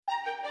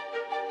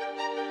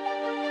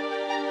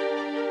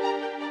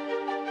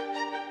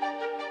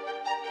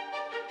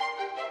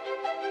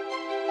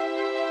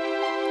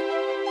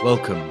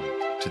Welcome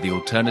to the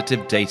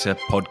Alternative Data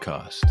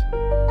Podcast.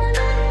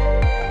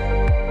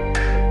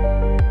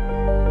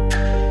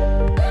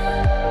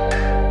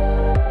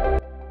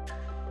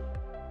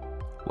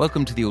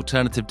 Welcome to the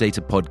Alternative Data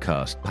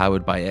Podcast,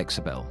 powered by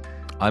Exabel.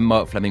 I'm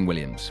Mark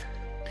Fleming-Williams.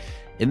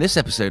 In this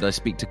episode, I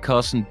speak to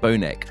Carsten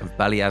Bonek of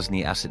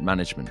Balyasny Asset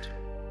Management.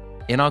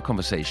 In our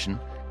conversation,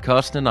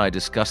 Carsten and I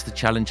discuss the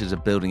challenges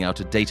of building out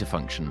a data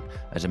function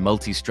at a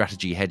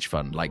multi-strategy hedge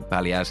fund like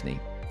Balyasny.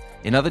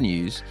 In other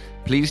news,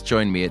 please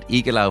join me at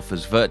Eagle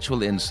Alpha's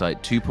Virtual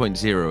Insight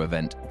 2.0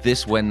 event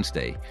this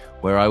Wednesday,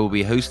 where I will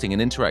be hosting an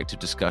interactive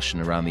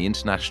discussion around the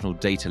international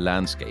data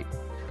landscape.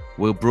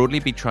 We'll broadly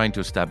be trying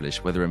to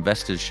establish whether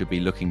investors should be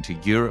looking to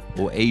Europe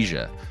or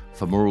Asia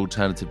for more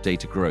alternative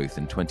data growth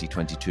in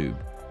 2022.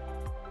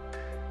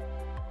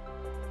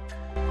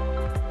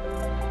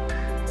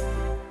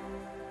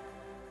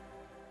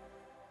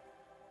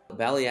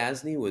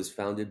 Balyasny was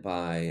founded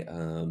by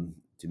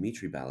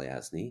Dmitry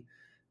Balyasny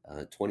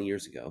 20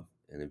 years ago.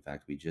 And in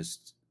fact, we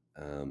just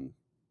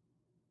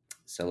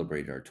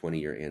celebrated our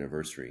 20-year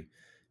anniversary.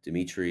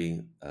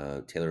 Dmitry,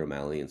 Taylor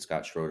O'Malley, and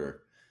Scott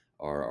Schroeder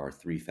are our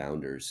three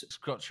founders.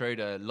 Scott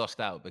Schroeder lost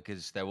out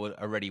because there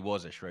already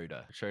was a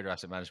Schroeder. Schroeder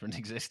Asset Management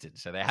existed,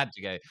 so they had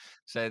to go.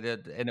 So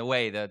in a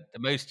way, the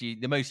most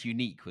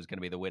unique was going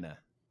to be the winner.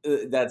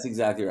 That's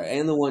exactly right,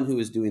 and the one who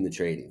was doing the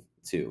trading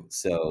too.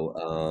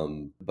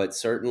 So, but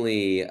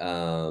certainly,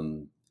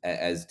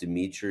 as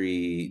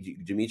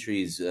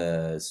Dimitri's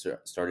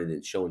started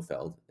at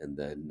Schoenfeld, and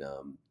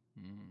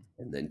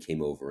then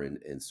came over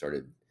and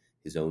started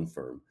his own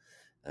firm.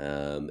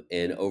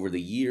 And over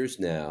the years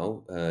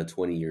now,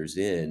 20 years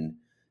in,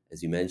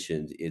 as you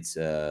mentioned, it's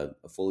a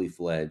fully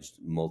fledged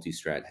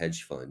multi-strat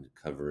hedge fund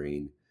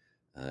covering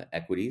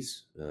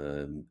equities,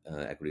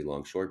 equity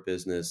long-short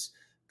business,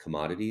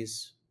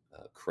 commodities,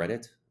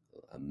 credit,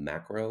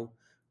 macro,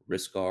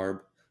 risk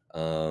arb.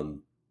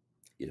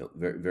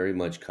 Very, very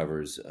much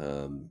covers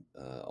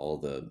all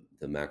the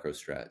macro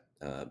strat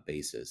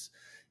basis.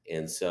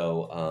 And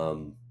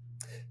so,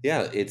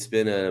 it's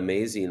been an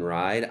amazing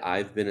ride.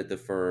 I've been at the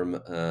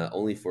firm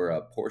only for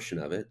a portion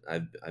of it.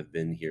 I've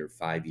been here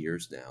 5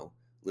 years now,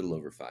 a little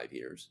over 5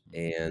 years,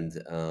 and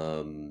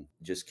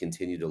just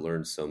continue to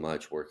learn so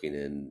much working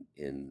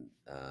in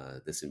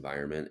this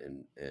environment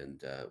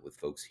and with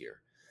folks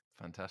here.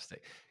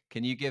 Fantastic.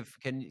 Can you give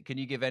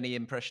any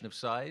impression of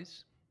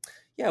size?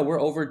 Yeah,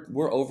 we're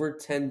over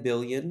 10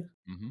 billion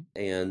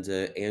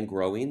and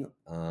growing,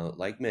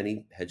 like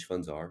many hedge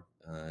funds are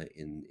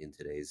in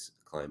today's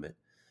climate.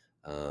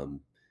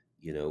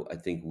 I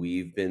think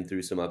we've been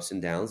through some ups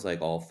and downs,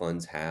 like all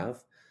funds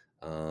have,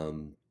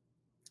 and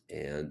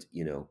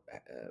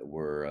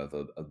we're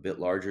of a bit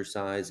larger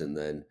size, and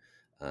then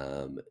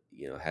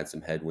had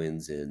some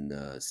headwinds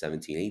in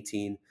 17,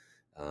 18,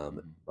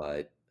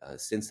 but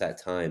since that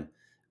time,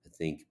 I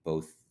think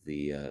both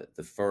the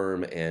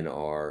firm and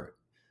our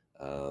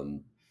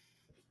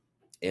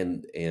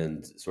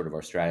and sort of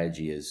our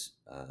strategy has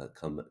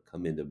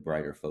come into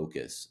brighter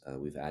focus.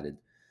 We've added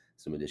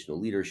some additional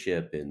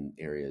leadership in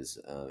areas.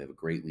 We have a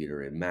great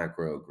leader in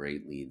macro,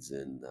 great leads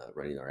in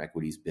running our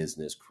equities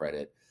business,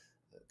 credit,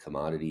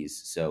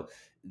 commodities. So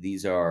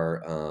these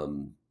are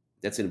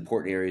that's an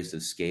important areas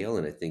of scale,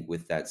 and I think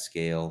with that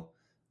scale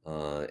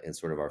and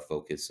sort of our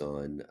focus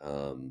on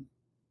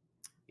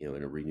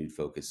and a renewed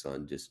focus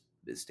on just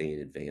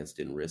staying advanced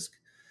in risk,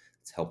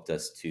 it's helped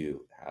us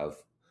to have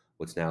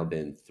what's now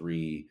been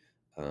three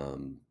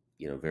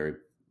very,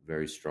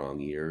 very strong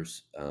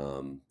years.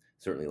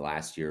 Certainly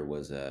last year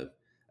was a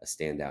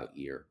standout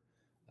year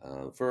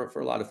for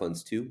a lot of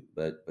funds too,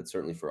 but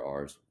certainly for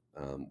ours,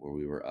 where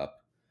we were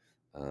up,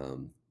 I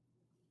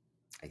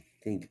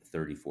think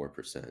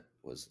 34%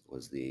 was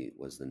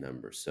the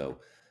number. So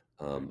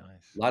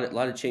nice. a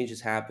lot of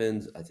changes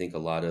happened. I think a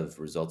lot of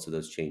results of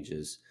those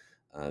changes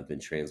have been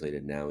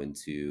translated now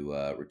into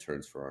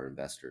returns for our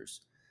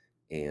investors,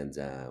 and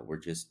we're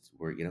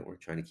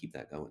trying to keep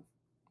that going.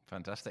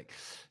 Fantastic.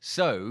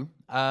 So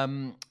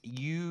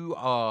you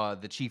are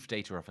the Chief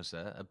Data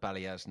Officer at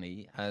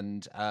Balyasny,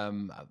 and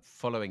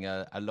following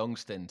a long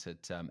stint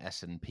at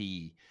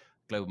S&P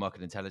Global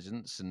Market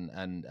Intelligence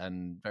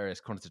and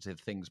various quantitative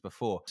things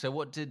before. So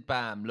what did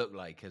BAM look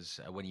like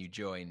when you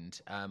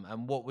joined,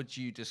 and what would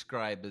you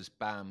describe as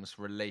BAM's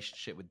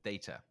relationship with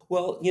data?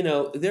 Well,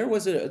 there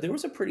was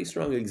a pretty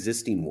strong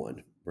existing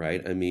one,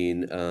 right? I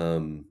mean,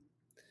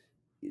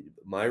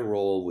 my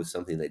role was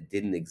something that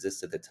didn't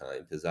exist at the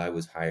time because I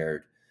was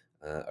hired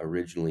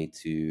originally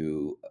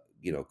to,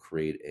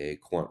 create a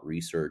quant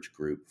research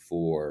group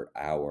for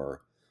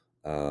our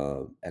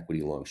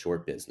equity long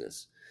short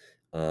business.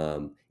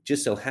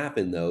 Just so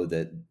happened though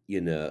that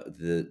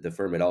the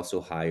firm had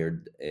also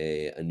hired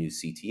a new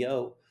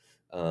CTO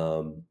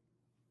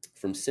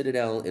from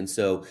Citadel, and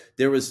so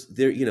there was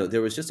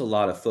just a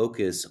lot of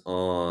focus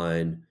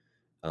on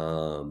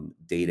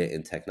data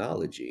and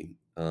technology.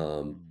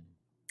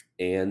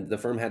 And the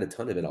firm had a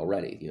ton of it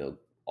already,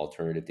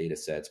 alternative data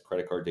sets,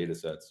 credit card data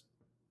sets,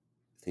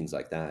 things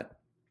like that.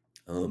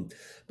 Um,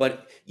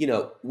 but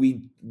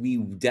we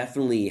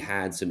definitely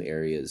had some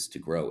areas to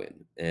grow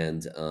in,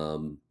 and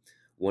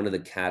one of the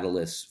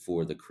catalysts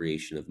for the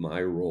creation of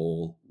my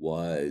role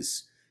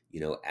was,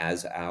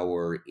 as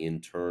our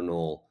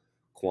internal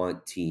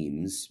quant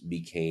teams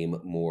became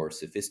more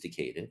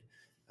sophisticated,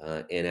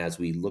 and as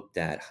we looked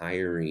at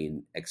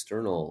hiring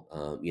external,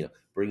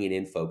 bringing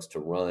in folks to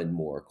run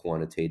more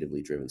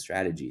quantitatively driven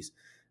strategies,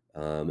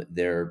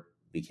 there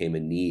became a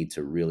need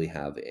to really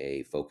have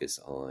a focus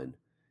on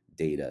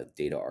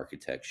data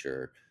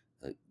architecture,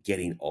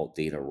 getting alt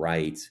data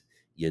right.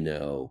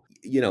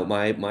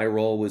 My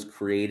role was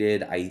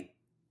created.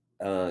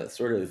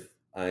 Sort of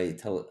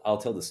I'll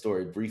tell the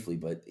story briefly,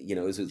 but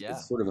Yeah.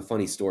 it's sort of a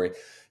funny story.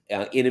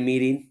 In a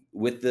meeting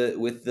with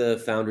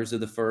the founders of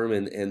the firm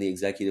and the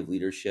executive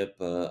leadership,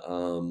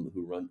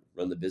 who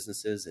run the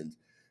businesses, and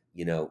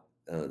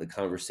the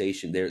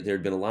conversation there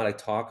had been a lot of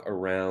talk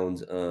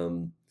around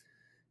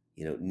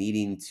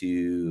needing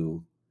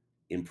to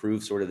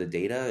improve sort of the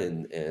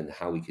data and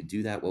how we could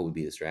do that. What would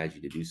be the strategy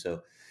to do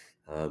so?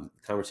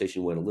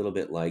 Conversation went a little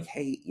bit like,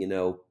 hey,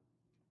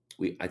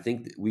 I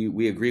think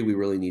we agree we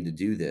really need to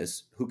do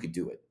this. Who could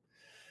do it?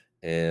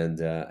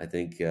 And I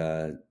think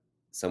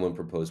someone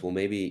proposed, well,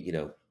 maybe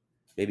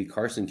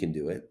Carson can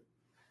do it.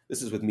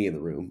 This is with me in the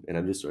room, and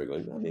I'm just sort of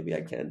going, well, maybe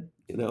I can.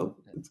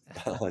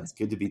 It's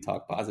good to be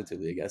talked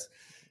positively, I guess.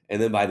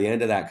 And then by the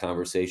end of that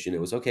conversation,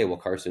 it was okay. Well,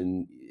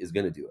 Carson is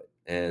going to do it,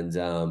 and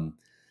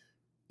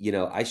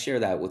I share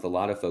that with a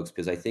lot of folks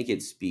because I think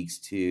it speaks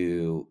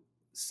to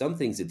some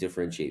things that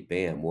differentiate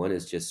BAM. One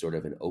is just sort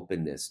of an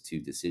openness to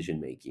decision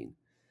making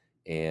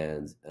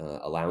and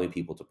allowing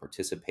people to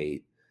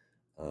participate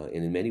and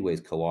in many ways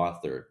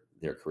co-author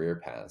their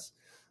career paths.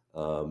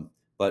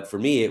 But for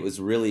me, it was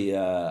really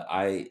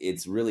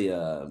it's really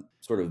a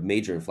sort of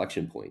major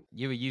inflection point.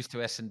 You were used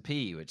to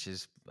S&P, which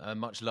is a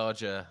much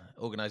larger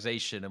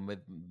organization and with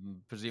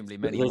presumably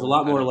many There's a more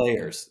lot kind more of.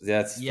 layers,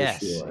 that's for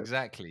Yes, sure.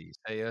 exactly.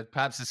 So you're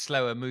perhaps a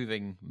slower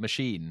moving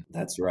machine.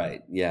 That's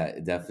right. Yeah,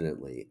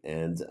 definitely.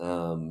 And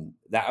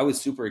that I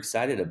was super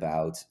excited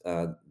about,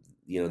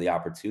 the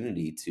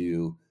opportunity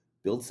to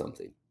build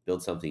something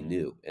Mm.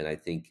 new. And I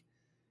think,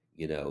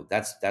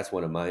 that's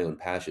one of my own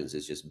passions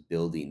is just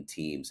building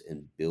teams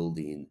and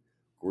building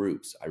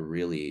groups.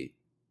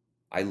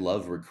 I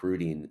love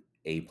recruiting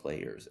A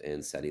players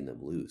and setting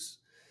them loose.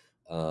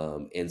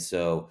 And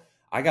so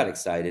I got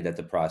excited at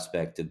the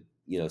prospect of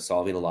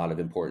solving a lot of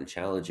important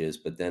challenges,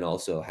 but then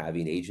also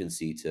having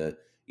agency to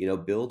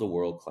build a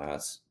world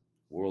class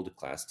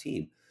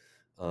team.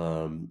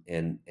 And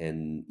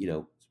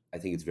I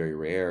think it's very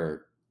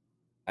rare.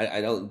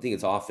 I don't think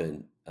it's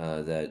often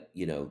that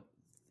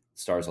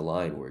stars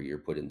align where you're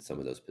put in some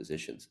of those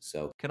positions.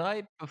 So Can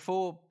I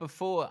before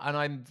and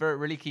I'm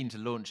really keen to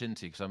launch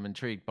into because I'm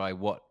intrigued by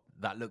what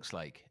that looks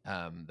like,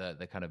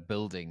 the kind of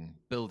building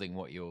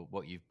what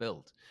you've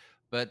built.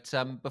 But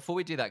before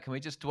we do that, can we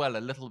just dwell a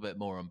little bit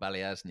more on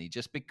Balyasny?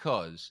 Just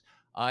because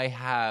I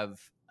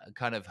have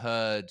kind of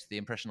heard the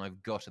impression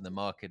I've got in the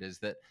market is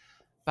that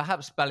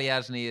perhaps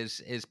Balyasny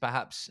is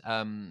perhaps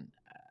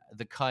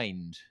the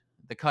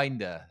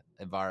kinder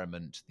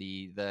environment,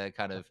 the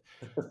kind of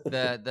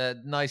the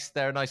nice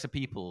there are nicer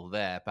people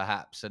there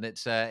perhaps, and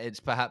it's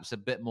perhaps a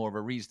bit more of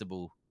a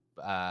reasonable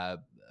uh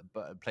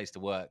place to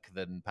work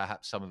than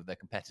perhaps some of their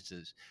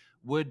competitors.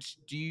 Would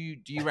do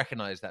you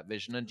recognize that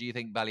vision, and do you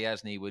think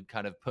Balyasny would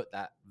kind of put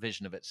that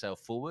vision of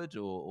itself forward,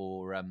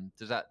 or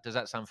does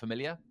that sound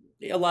familiar?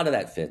 a lot of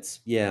that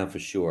fits. Yeah, for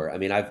sure. I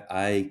mean,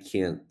 I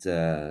can't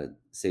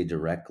say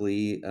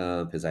directly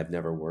because I've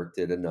never worked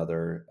at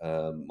another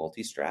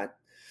multi-strat.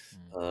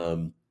 Mm.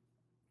 Um,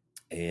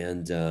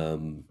 and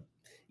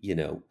you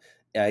know,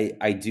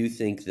 I do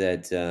think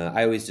that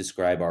I always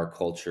describe our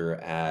culture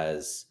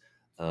as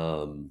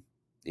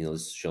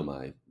let's show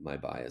my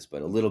bias,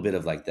 but a little bit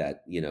of like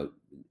that,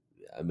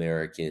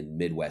 American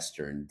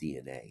Midwestern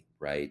DNA,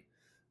 right?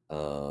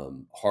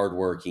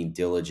 Hardworking,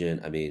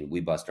 diligent. I mean, we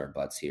bust our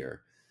butts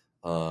here,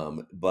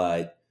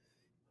 but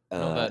Not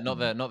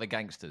uh, the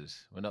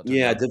gangsters. We're not talking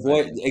yeah, Al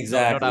devoid Capone. Not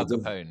exactly. Al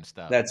Capone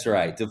stuff. That's Yeah.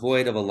 right.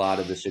 Devoid of a lot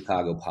of the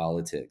Chicago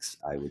politics,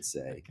 I would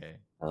say. Okay.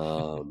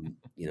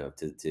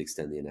 To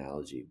extend the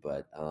analogy,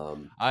 but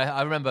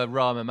I remember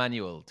Rahm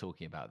Emanuel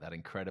talking about that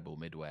incredible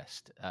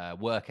Midwest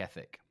work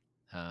ethic,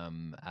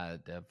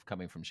 of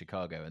coming from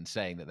Chicago and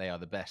saying that they're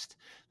the best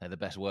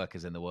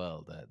workers in the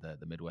world,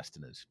 the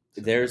Midwesterners.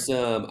 So there's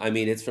I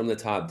mean, it's from the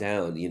top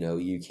down.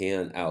 You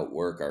can't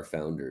outwork our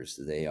founders.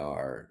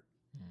 mm.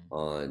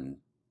 On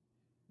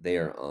they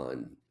are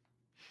on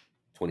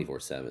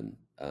 24/7,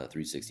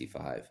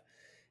 365,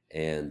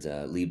 and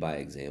lead by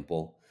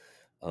example.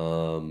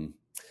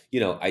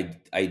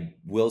 I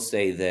will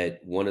say that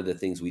one of the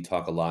things we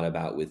talk a lot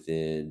about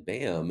within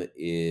BAM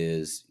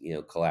is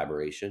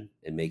collaboration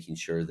and making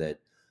sure that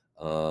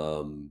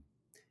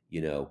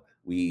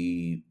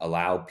we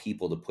allow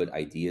people to put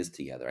ideas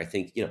together. I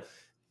think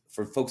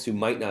for folks who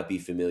might not be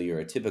familiar,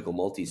 a typical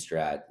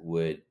multi-strat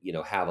would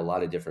have a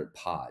lot of different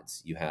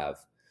pods. You have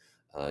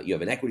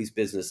an equities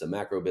business, a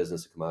macro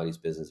business, a commodities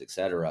business, et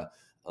cetera.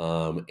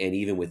 And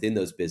even within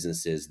those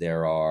businesses,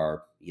 there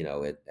are,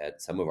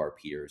 at some of our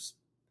peers,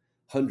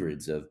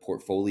 hundreds of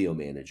portfolio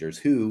managers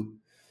who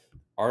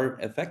are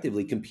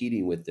effectively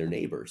competing with their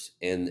neighbors,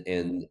 and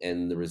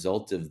the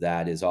result of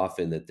that is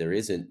often that there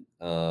isn't,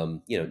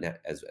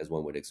 as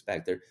one would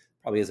expect, there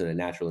probably isn't a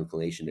natural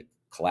inclination to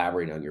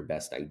collaborate on your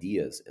best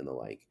ideas and the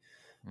like.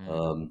 Mm.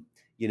 um,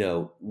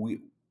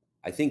 we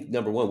I think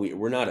number one,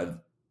 we're not of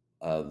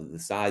the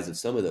size of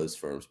some of those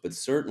firms, but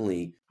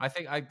certainly. I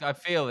think I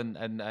feel,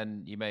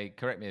 and you may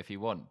correct me if you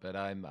want, but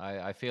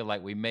I feel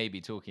like we may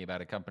be talking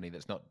about a company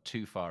that's not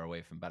too far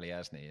away from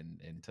Balyasny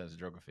in terms of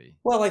geography.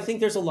 Well, I think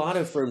there's a lot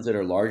of firms that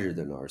are larger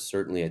than ours.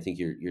 Certainly, I think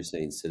you're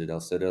saying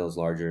Citadel. Citadel's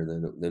larger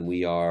than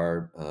we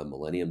are.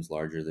 Millennium's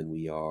larger than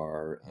we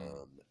are.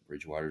 Mm.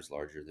 Bridgewater's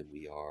larger than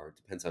we are.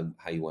 Depends on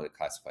how you want to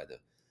classify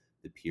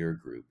the peer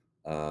group.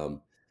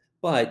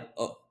 But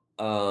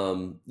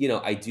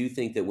I do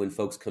think that when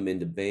folks come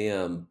into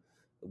BAM,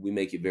 we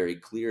make it very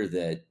clear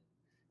that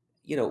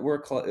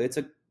it's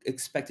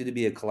expected to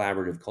be a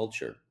collaborative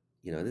culture.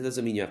 That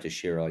doesn't mean you have to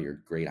share all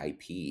your great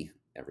IP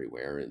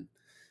everywhere and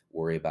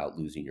worry about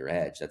losing your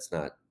edge. That's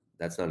not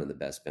in the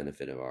best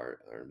benefit of our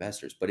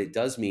investors. But it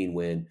does mean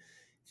when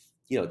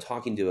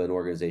talking to an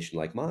organization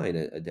like mine,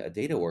 a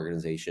data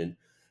organization,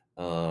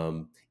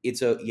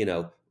 it's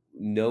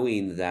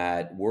knowing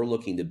that we're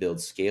looking to build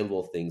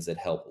scalable things that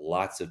help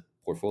lots of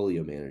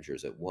portfolio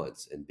managers at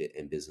once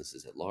and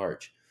businesses at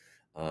large.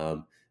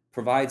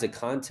 Provides a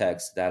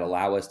context that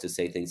allow us to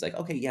say things like,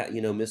 okay, yeah,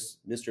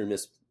 Mr. and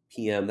Miss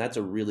PM, that's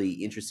a really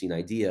interesting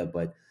idea,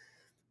 but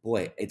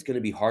boy, it's going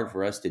to be hard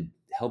for us to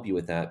help you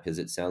with that because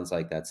it sounds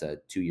like that's a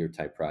 2-year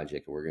type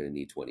project and we're going to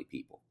need 20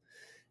 people.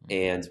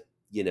 Mm.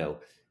 And,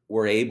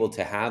 we're able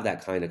to have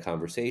that kind of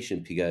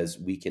conversation because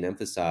we can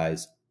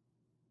emphasize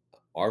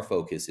our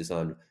focus is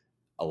on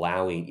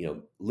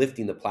allowing,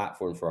 lifting the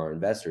platform for our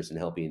investors and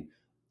helping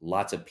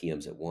lots of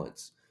PMs at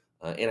once.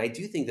 And I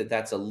do think that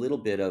that's a little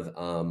bit of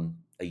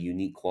a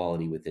unique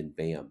quality within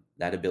BAM,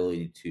 that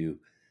ability to,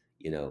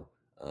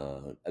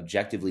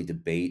 objectively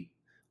debate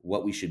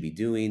what we should be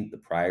doing, the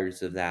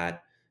priorities of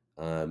that.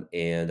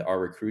 And our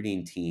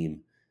recruiting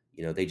team,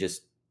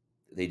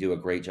 they do a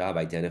great job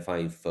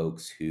identifying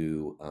folks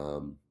who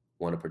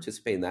want to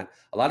participate in that.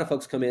 A lot of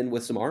folks come in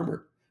with some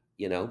armor.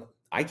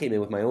 I came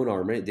in with my own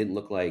armor. It didn't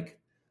look like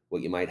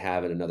what you might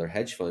have in another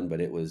hedge fund,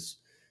 but it was,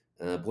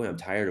 boy, I'm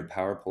tired of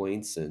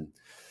PowerPoints and,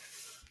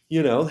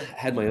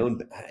 had my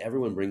own.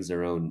 Everyone brings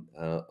their own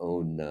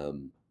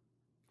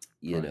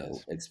Right.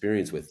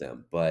 experience with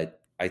them.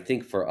 But I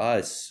think for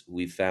us,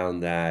 we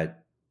found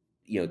that,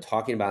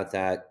 talking about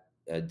that,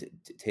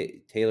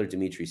 Taylor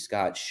Dimitri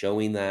Scott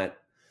showing that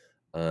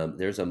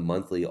there's a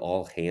monthly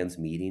all hands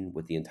meeting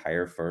with the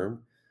entire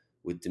firm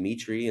with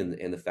Dimitri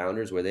and the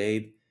founders where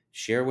they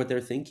share what they're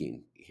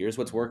thinking. Here's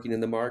what's working in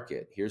the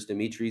market. Here's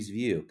Dimitri's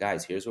view.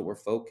 Guys, here's what we're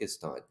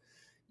focused on.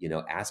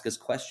 Ask us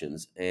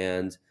questions.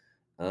 And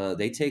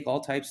they take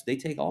all types. They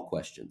take all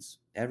questions,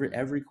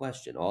 every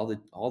question, all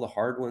the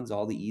hard ones,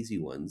 all the easy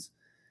ones.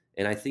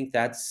 And I think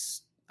that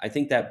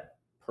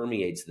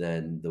permeates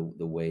then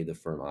the way the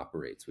firm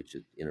operates, which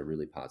is in a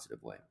really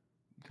positive way.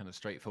 Kind of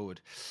straightforward.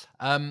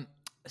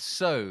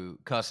 So,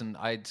 Carson,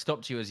 I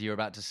stopped you as you were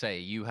about to say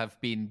you have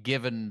been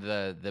given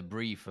the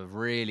brief of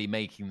really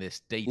making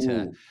this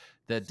data, Ooh.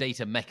 the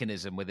data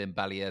mechanism within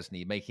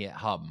Balyasny, making it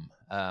hum,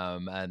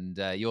 and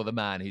you're the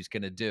man who's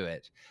going to do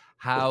it.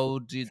 How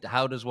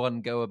does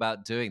one go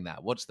about doing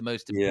that? What's the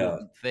most Yeah.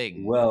 important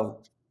thing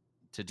Well,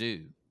 to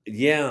do?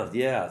 yeah,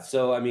 yeah.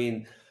 So, I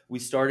mean, we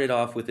started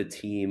off with a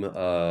team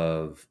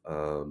of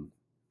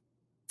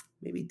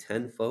maybe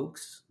 10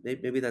 folks.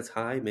 Maybe that's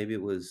high. Maybe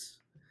it was,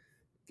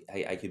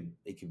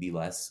 it could be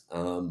less.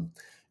 From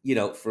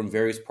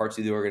various parts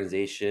of the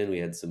organization, we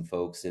had some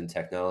folks in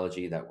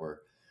technology that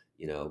were,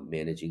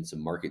 managing some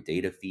market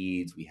data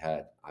feeds. We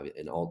had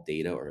an alt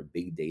data or a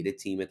big data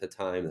team at the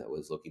time that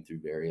was looking through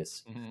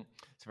various. Mhm.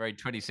 It's very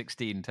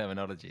 2016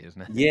 terminology, isn't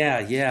it?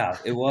 Yeah, yeah,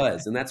 it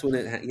was. And that's when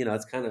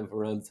it's kind of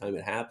around the time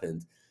it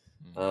happened.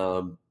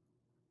 Mm.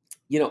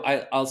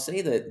 I'll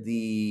say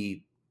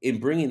that in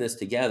bringing this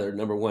together,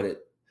 number one,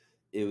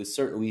 it was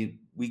certainly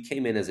we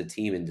came in as a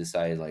team and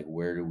decided like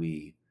where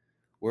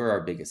are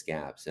our biggest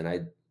gaps, and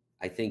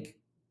I think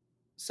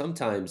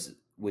sometimes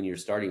when you're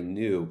starting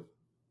new,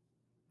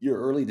 your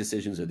early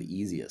decisions are the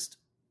easiest.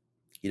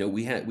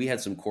 We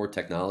had some core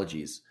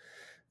technologies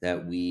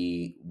that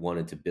we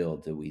wanted to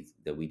build that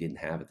we didn't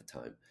have at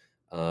the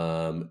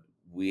time.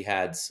 We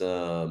had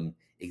some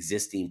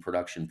existing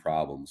production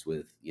problems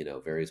with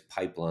various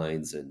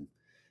pipelines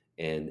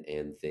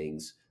and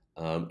things,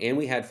 and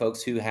we had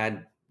folks who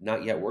had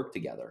not yet worked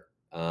together,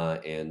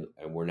 and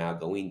we're now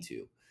going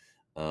to.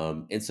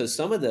 And so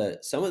some of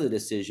the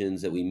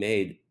decisions that we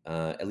made,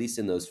 at least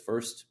in those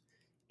first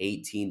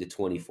 18 to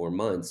 24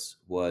 months,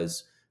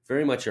 was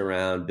very much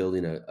around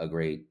building a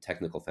great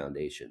technical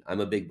foundation. I'm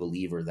a big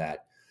believer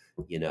that,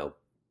 if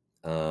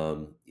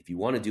you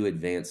want to do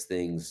advanced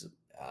things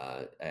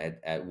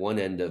at one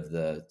end of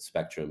the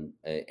spectrum,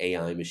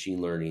 AI,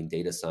 machine learning,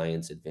 data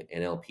science,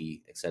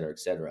 NLP, et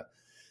cetera,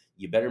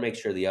 you better make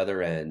sure the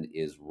other end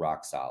is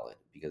rock solid,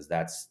 because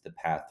that's the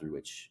path through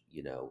which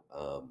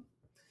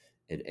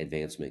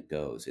advancement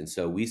goes. And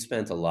so we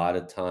spent a lot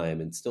of time,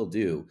 and still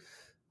do,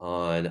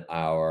 on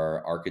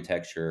our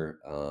architecture.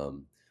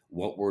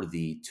 What were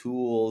the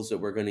tools that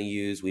we're going to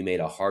use? We made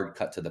a hard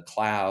cut to the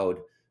cloud.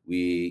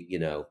 We,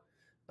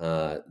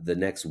 the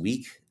next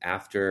week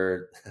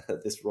after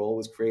this role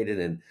was created,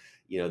 and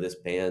this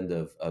band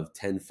of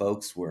 10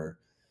 folks were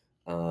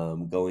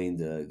going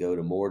to go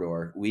to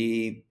Mordor.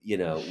 We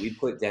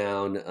put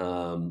down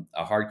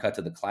a hard cut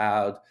to the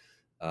cloud.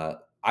 Uh,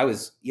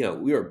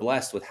 we were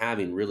blessed with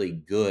having really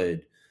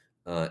good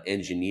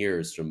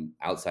engineers from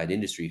outside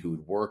industry who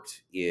had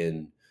worked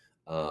in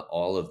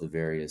all of the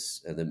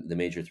various the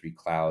major three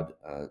cloud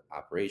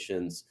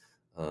operations.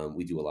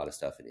 We do a lot of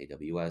stuff in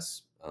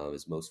AWS,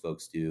 as most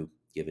folks do,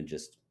 given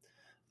just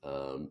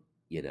um,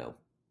 you know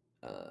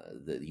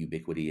the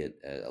ubiquity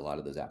at a lot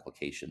of those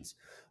applications.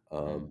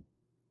 Mm. Um,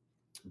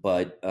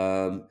 but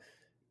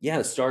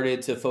Yeah,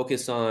 started to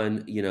focus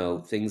on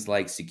things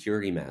like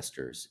security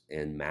masters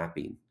and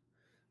mapping.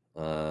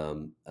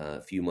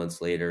 A few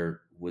months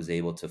later, was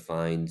able to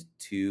find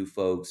two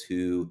folks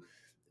who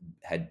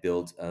had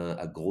built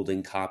a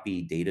golden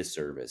copy data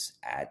service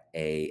at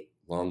a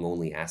long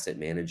only asset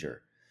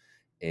manager.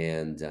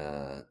 And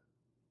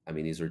I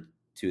mean, these were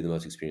two of the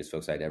most experienced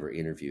folks I'd ever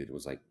interviewed. It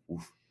was like,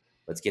 oof,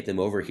 let's get them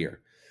over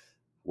here.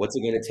 What's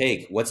it going to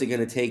take? What's it going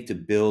to take to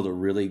build a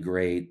really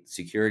great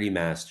security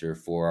master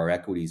for our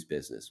equities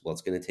business? Well,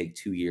 it's going to take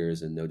 2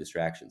 years and no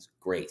distractions.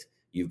 Great,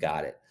 you've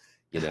got it.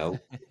 You know,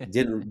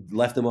 didn't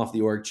left them off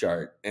the org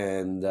chart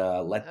and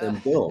let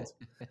them build.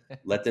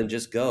 Let them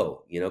just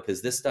go.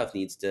 Because this stuff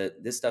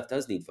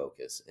does need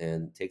focus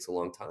and takes a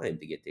long time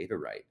to get data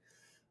right.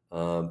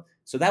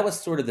 So that was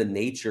sort of the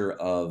nature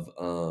of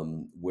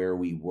where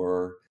we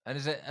were. And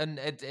is it and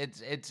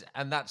it's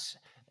and that's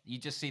you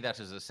just see that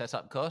as a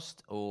setup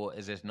cost, or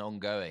is it an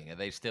ongoing? Are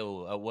they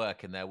still at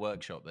work in their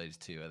workshop? Those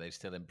two, are they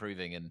still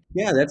improving? And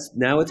Yeah, that's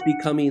now it's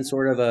becoming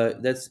sort of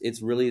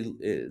it's really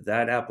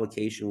that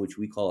application, which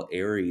we call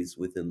Aries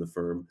within the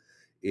firm,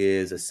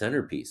 is a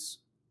centerpiece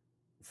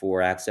for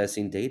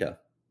accessing data.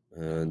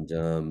 And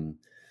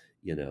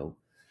you know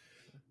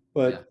yeah,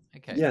 but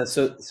okay, yeah,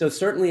 so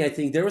certainly I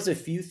think there was a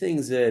few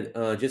things that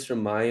just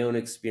from my own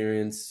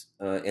experience,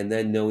 and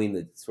then knowing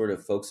that sort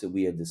of folks that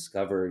we had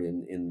discovered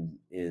in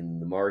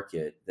the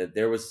market, that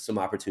there was some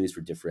opportunities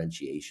for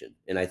differentiation.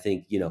 And I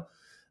think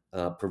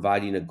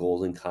providing a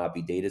golden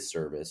copy data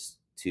service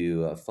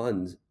to a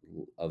fund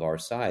of our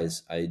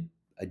size, I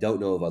don't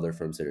know of other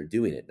firms that are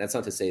doing it. That's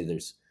not to say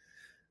there's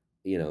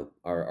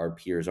our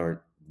peers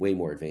aren't way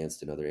more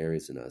advanced in other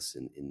areas than us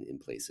in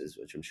places,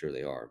 which I'm sure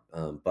they are.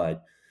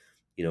 But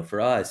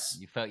for us,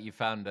 you felt you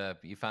found a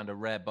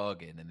rare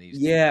bargain in these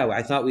two. yeah,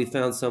 I thought we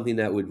found something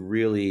that would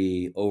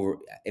really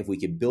if we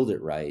could build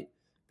it right,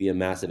 be a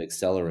massive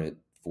accelerant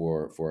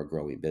for a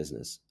growing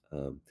business.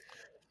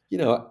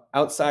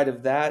 Outside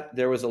of that,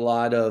 there was a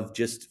lot of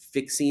just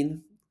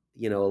fixing,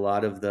 a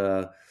lot of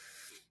the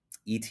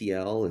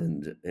ETL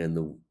and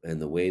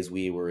the ways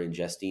we were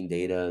ingesting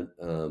data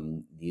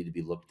needed to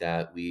be looked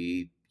at.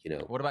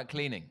 What about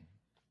cleaning?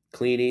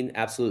 Cleaning,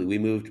 absolutely.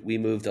 We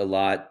moved a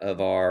lot of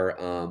our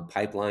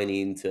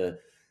pipelining to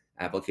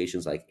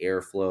applications like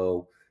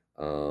Airflow.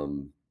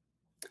 Um,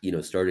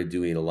 Started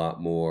doing a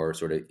lot more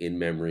sort of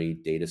in-memory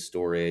data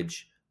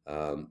storage.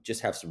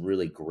 Just have some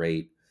really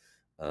great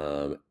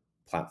um,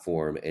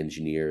 platform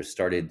engineers.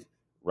 Started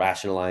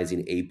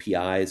rationalizing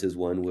APIs, as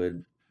one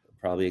would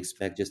probably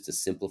expect, just to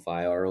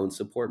simplify our own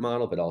support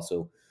model, but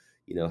also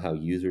how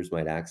users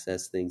might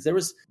access things.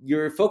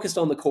 You're focused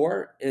on the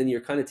core and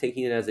you're kind of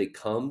taking it as it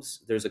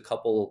comes. There's a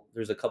couple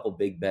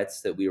big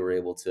bets that we were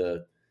able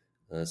to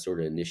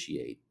sort of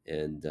initiate,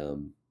 and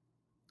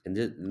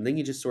then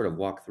you just sort of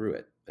walk through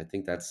it. I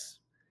think that's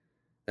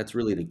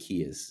really the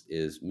key,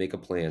 is make a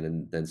plan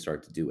and then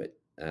start to do it,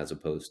 as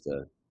opposed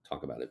to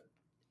talk about it.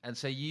 And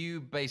so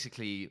you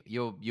basically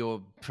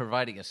you're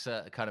providing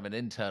kind of an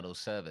internal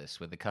service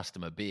with the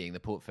customer being the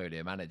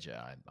portfolio manager,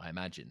 I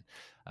imagine.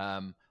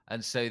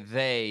 And so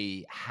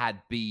they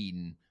had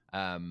been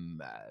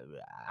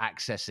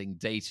accessing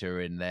data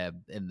in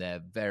their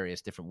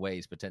various different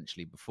ways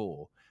potentially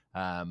before,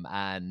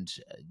 and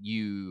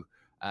you.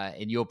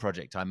 In your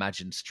project, I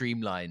imagine,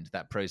 streamlined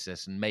that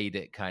process and made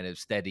it kind of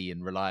steady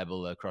and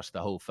reliable across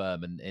the whole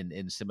firm and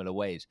in similar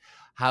ways.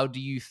 How do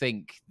you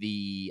think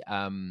the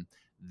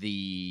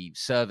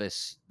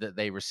service that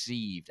they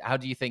received, how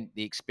do you think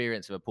the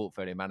experience of a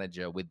portfolio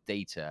manager with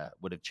data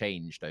would have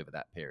changed over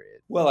that period?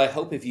 Well, I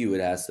hope if you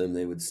would ask them,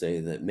 they would say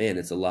that, man,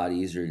 it's a lot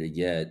easier to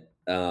get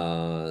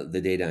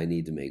the data I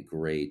need to make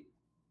great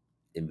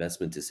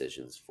investment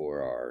decisions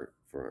for our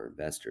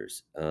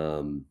investors.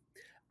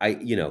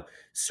 I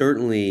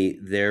certainly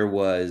there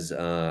was.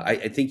 I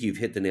think you've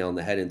hit the nail on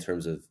the head in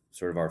terms of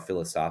sort of our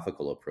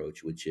philosophical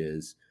approach, which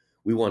is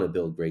we want to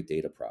build great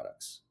data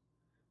products.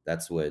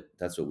 That's what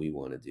we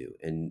want to do,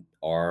 and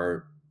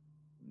our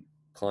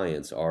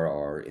clients are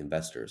our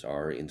investors,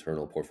 our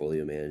internal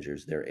portfolio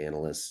managers, their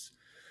analysts,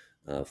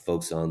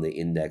 folks on the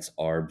index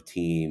ARB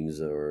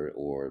teams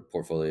or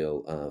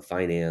portfolio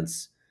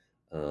finance.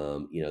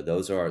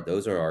 Those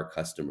are our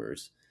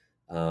customers.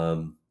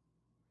 Um,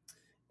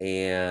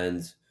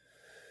 and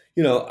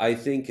I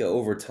think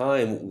over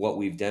time, what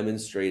we've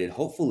demonstrated,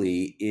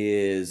 hopefully,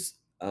 is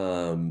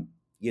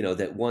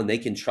that one, they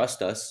can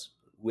trust us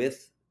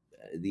with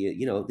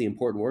the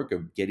important work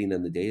of getting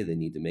them the data they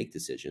need to make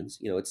decisions.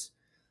 It's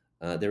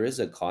there is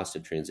a cost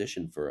of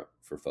transition for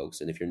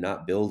folks, and if you're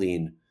not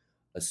building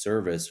a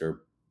service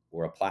or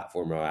a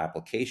platform or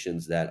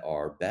applications that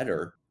are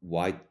better,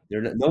 why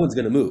no one's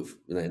going to move.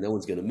 No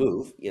one's going to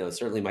move.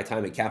 Certainly my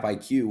time at Cap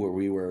IQ, where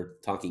we were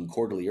talking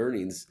quarterly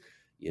earnings,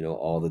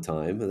 all the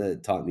time,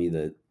 that taught me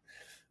that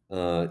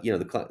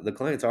the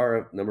clients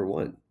are number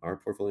one. Our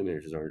portfolio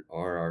managers are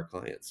our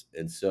clients,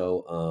 and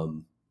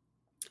so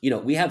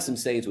we have some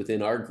sayings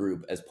within our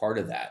group as part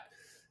of that.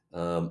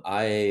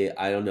 I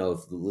don't know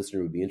if the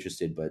listener would be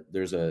interested, but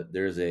there's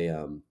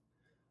an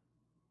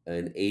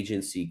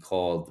agency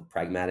called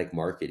Pragmatic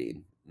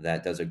Marketing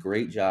that does a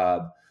great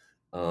job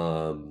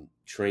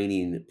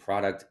training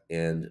product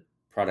and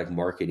product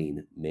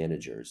marketing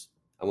managers.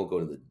 I won't go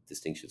into the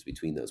distinctions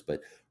between those,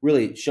 but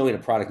really showing a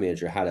product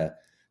manager how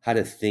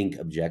to think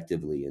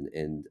objectively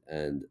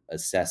and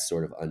assess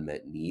sort of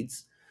unmet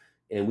needs.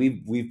 And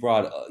we've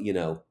brought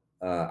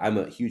I'm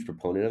a huge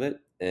proponent of it,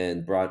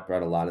 and brought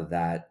a lot of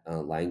that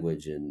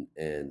language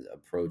and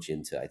approach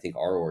into, I think,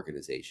 our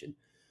organization,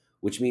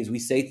 which means we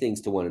say things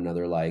to one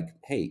another like,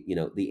 hey,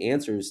 the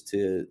answers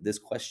to this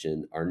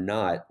question are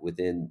not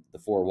within the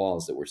four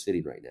walls that we're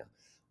sitting right now.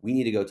 We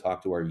need to go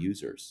talk to our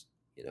users.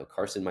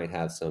 Carson might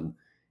have some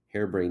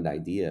harebrained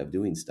idea of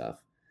doing stuff.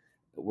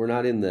 But we're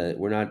not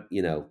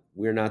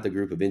the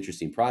group of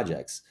interesting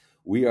projects.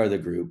 We are the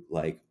group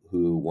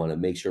who want to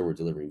make sure we're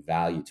delivering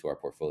value to our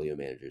portfolio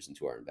managers and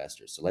to our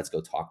investors. So let's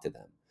go talk to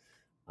them.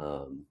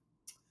 Um,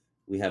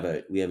 we have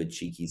a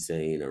cheeky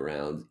saying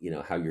around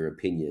how your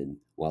opinion,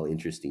 while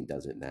interesting,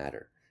 doesn't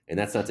matter. And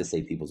that's not to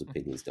say people's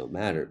opinions don't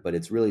matter, but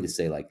it's really to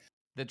say,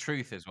 The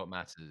truth is what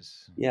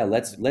matters. yeah,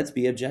 let's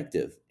be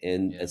objective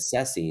in Yeah.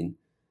 assessing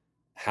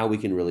how we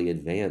can really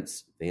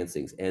advance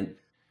things. And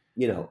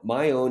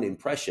my own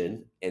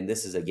impression, and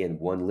this is again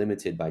one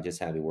limited by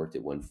just having worked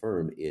at one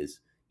firm, is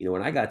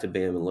when I got to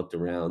BAM and looked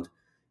around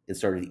and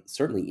started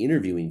certainly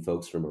interviewing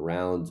folks from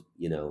around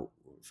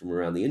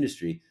the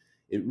industry,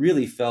 it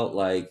really felt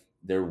like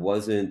there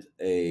wasn't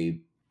a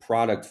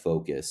product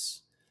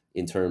focus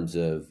in terms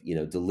of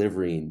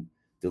delivering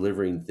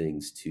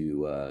things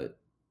to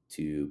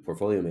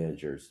portfolio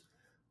managers.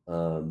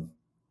 And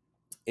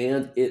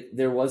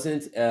there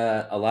wasn't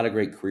a lot of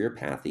great career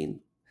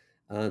pathing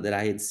that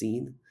I had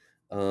seen.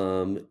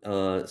 So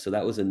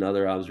that was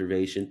another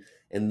observation.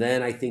 And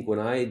then I think when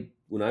I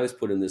was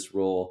put in this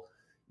role,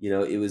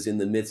 it was in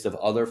the midst of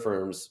other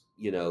firms,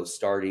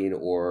 starting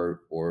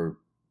or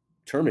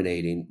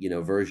terminating,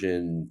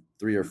 version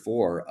 3 or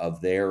 4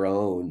 of their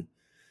own,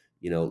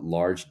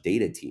 large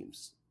data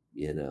teams.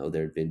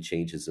 There had been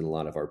changes in a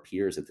lot of our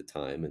peers at the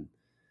time, and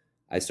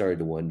I started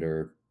to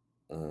wonder,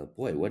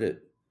 boy, what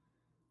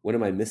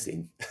am I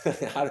missing?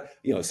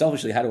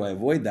 Selfishly, how do I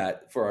avoid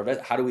that for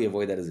our? How do we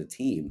avoid that as a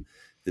team?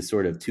 This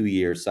sort of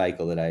 2-year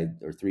cycle or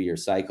 3-year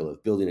cycle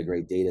of building a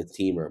great data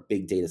team or a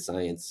big data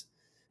science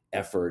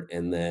effort,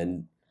 and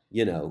then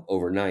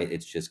overnight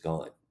it's just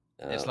gone.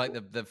 It's like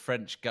the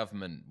French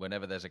government,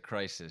 whenever there's a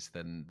crisis,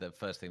 then the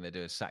first thing they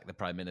do is sack the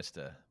prime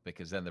minister,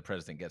 because then the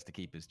president gets to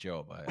keep his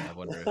job. I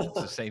wonder if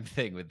it's the same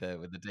thing with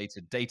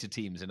the data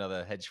teams and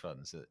other hedge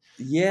funds. Right,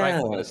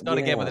 Yeah, we're going to start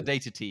again with yeah, a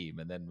data team,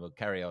 and then we'll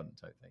carry on,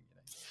 type thing.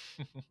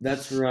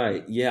 that's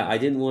right. Yeah, I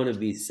didn't want to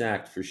be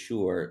sacked for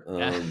sure.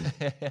 Yeah.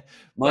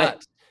 My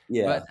but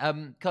yeah,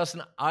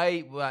 Carson,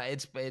 I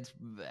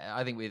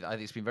think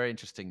it's been very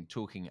interesting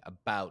talking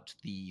about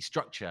the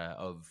structure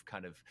of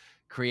kind of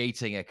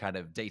creating a kind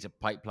of data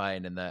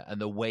pipeline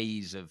and the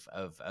ways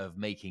of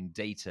making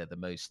data the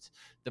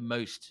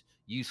most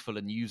useful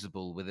and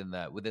usable within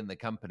the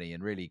company,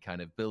 and really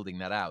kind of building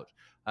that out.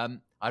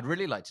 I'd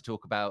really like to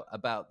talk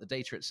about the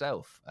data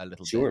itself a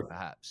little bit, sure.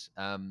 perhaps,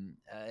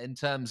 in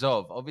terms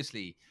of,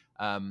 obviously.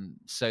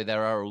 So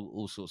there are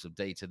all sorts of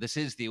data. This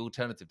is the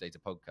alternative data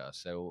podcast.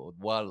 So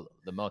while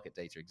the market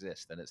data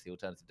exists, then it's the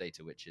alternative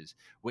data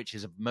which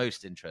is of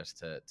most interest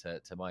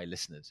to my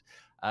listeners.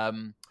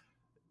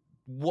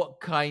 What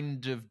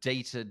kind of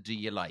data do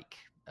you like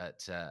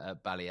at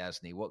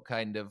Balyasny? What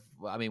kind of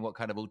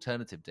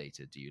alternative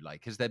data do you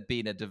like? Has there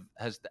been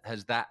has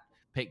that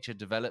picture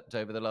developed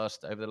over the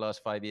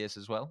last 5 years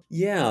as well?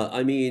 Yeah,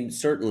 I mean,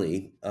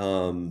 certainly.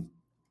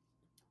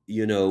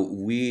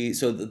 We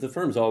so the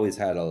firm's always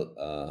had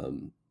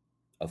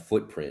a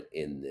footprint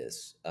in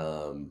this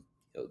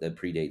that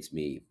predates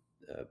me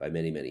by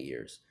many many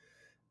years.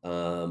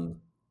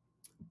 Um,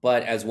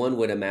 but as one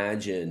would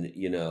imagine,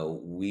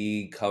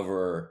 we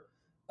cover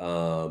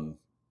um,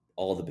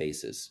 all the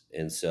bases,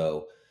 and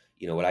so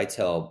what I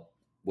tell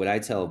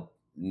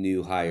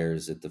new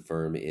hires at the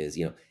firm is,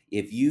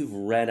 if you've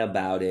read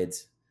about it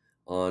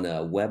on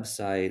a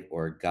website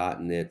or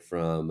gotten it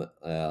from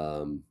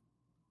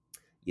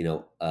you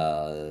know,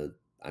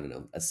 I don't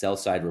know, a sell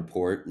side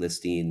report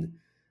listing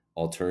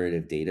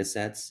alternative data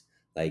sets,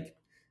 like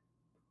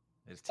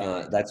It's too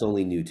late. that's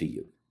only new to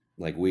you.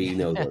 Like we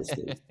know those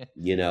things,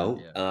 you know,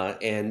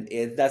 Yeah.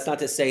 that's not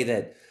to say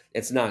that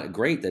it's not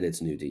great that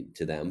it's new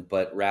to them,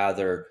 but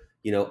rather,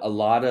 you know, a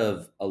lot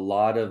of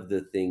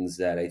the things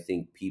that I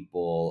think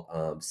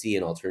people see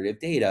in alternative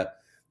data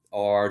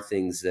are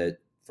things that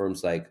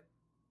firms like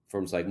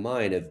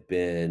mine have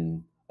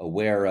been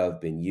aware of,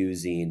 been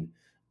using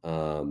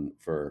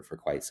for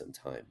quite some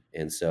time,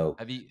 and so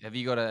Have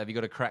you got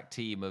a crack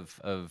team of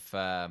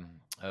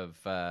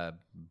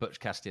Butch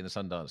Cassidy and the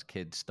Sundance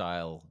Kid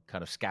style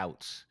kind of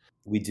scouts?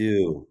 we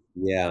do.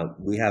 Yeah,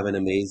 we have an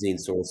amazing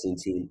sourcing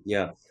team.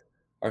 Yeah,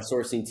 our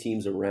sourcing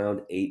team's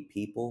around 8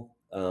 people.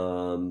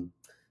 And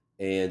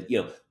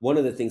one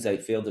of the things I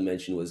failed to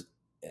mention was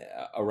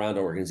around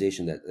our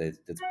organization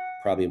that's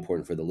probably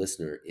important for the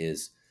listener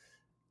is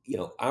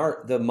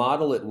our the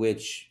model at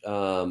which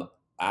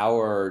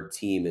our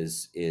team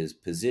is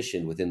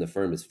positioned within the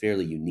firm is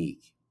fairly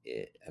unique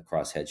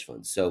across hedge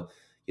funds. So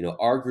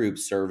our group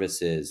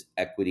services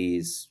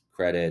equities,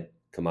 credit,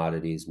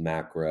 commodities,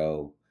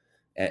 macro,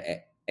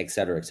 et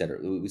cetera, et cetera.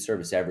 We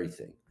service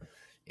everything.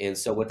 And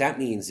so what that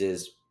means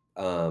is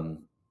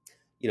um,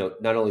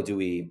 not only do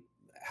we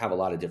have a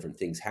lot of different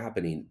things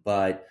happening,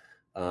 but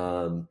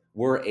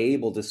we're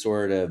able to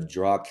sort of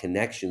draw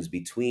connections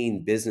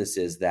between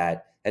businesses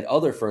that at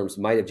other firms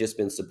might have just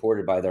been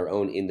supported by their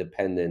own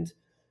independent,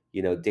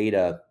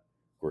 data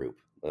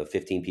group.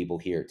 15 people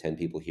here, 10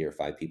 people here,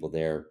 5 people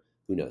there.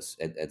 Who knows?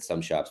 At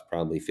some shops,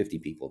 probably 50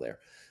 people there.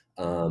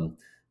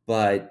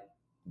 But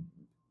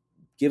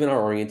given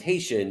our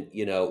orientation,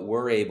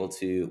 we're able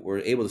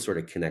to sort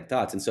of connect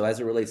dots. And so as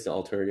it relates to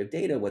alternative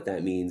data, what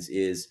that means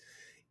is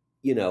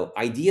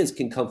ideas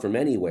can come from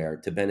anywhere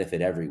to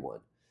benefit everyone.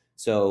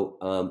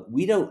 So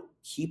we don't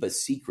keep a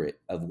secret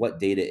of what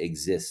data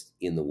exists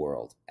in the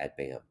world at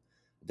BAM.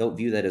 Don't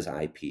view that as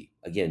IP.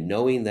 Again,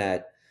 knowing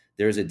that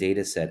there's a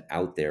data set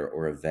out there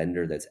or a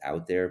vendor that's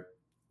out there,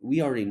 we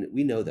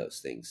know those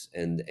things,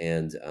 and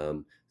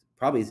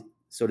probably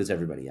so does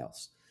everybody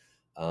else.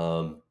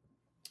 Um,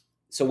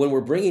 so when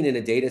we're bringing in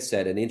a data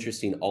set, an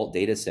interesting alt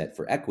data set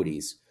for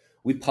equities,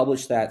 we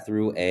publish that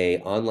through a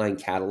online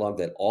catalog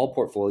that all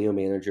portfolio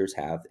managers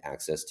have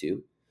access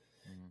to.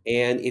 Mhm.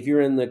 And if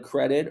you're in the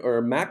credit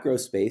or macro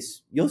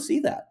space, you'll see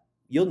that.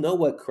 You'll know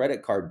what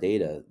credit card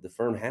data the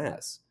firm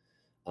has.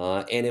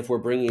 And if we're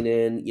bringing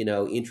in,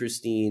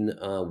 interesting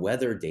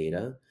weather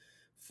data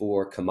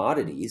for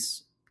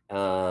commodities,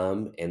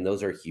 and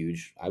those are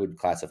huge. I would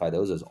classify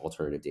those as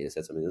alternative data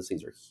sets. I mean, those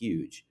things are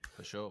huge.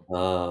 For sure.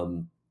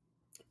 Um,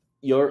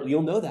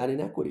 you'll know that in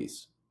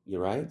equities.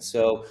 You're right.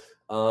 So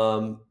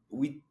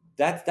we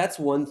that's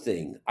one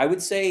thing. I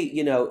would say,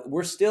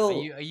 we're Are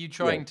still, you are you yeah.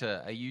 trying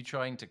to are you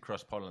trying to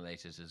cross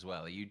pollinate us as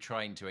well? Are you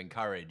trying to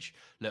encourage?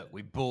 Look,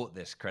 we bought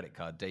this credit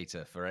card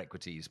data for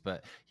equities,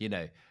 but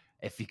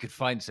if you could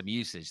find some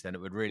usage, then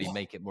it would really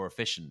make it more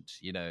efficient.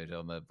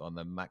 On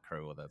the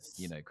macro or the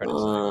credit side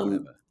or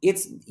whatever.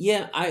 It's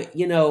yeah,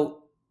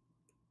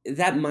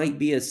 that might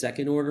be a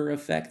second order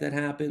effect that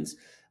happens.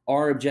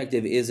 Our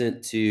objective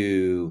isn't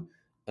to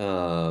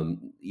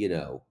um, you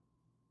know,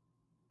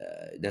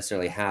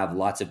 necessarily have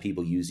lots of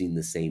people using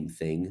the same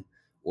thing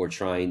or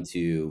trying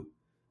to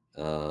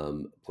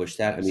push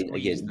that. I Kind of mean,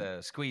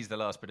 squeeze again, the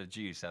last bit of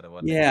juice out of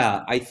one data set.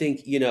 yeah, I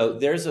think,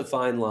 there's a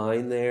fine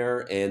line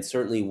there, and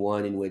certainly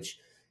one in which,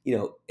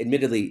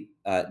 admittedly,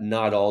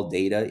 not all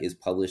data is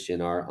published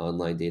in our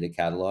online data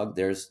catalog.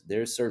 There's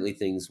certainly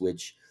things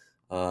which,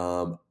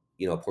 a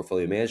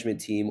portfolio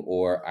management team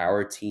or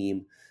our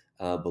team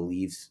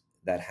believes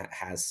that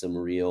has some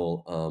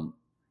real,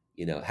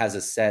 has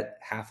a set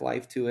half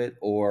life to it,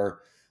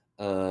 or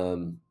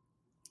um,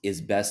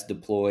 is best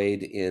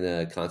deployed in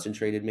a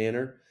concentrated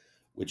manner,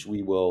 which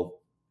we will,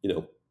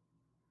 you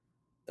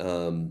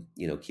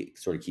know,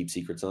 sort of keep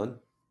secrets on.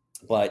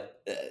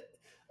 But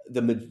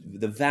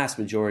the vast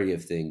majority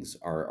of things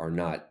are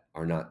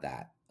not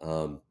that.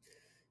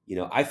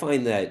 I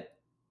find that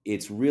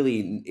it's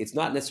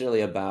not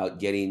necessarily about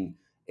getting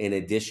an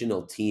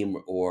additional team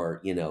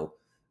or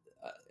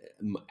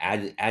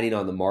adding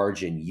on the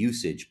margin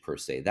usage per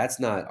se. That's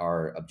not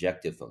our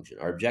objective function.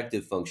 Our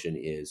objective function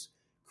is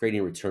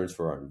creating returns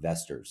for our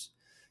investors.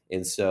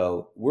 And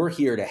so we're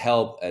here to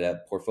help at a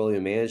portfolio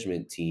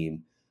management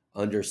team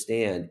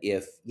understand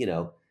if,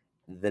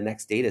 the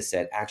next data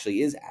set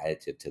actually is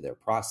additive to their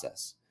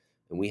process.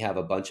 And we have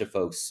a bunch of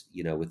folks,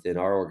 within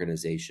our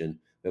organization.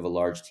 We have a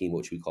large team,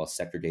 which we call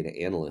sector data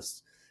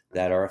analysts,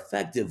 that are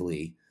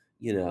effectively,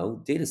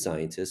 data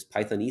scientists,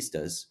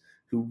 Pythonistas,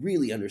 who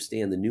really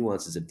understand the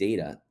nuances of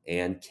data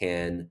and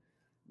can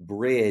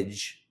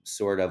bridge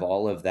sort of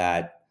all of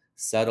that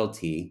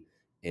subtlety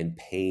and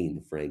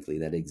pain, frankly,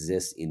 that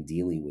exists in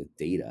dealing with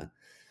data,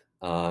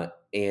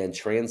 and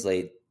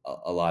translate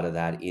a lot of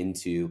that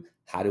into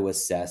how to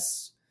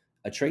assess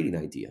a trading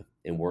idea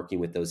and working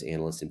with those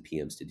analysts and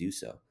PMs to do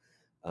so.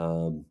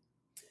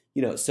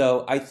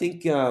 So I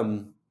think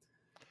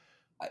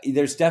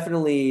There's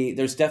definitely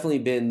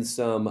been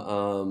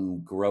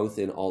some growth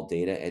in alt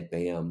data at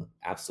BAM.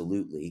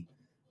 Absolutely.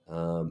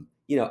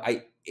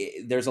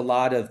 There's a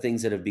lot of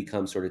things that have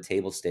become sort of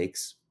table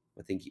stakes.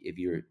 I think if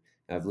you're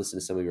I've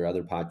listened to some of your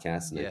other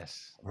podcasts and I've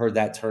Yes. heard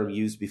that term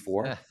used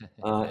before, and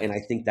I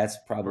Yes. think that's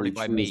Probably probably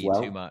by true as me too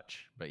well.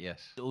 much, but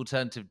yes.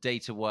 Alternative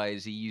data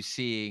wise, are you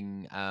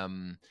seeing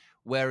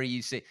where are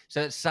you seeing?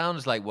 So it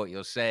sounds like what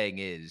you're saying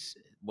is,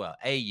 well,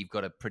 A, you've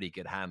got a pretty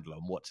good handle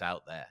on what's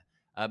out there.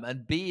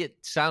 And B, it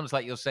sounds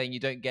like you're saying you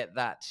don't get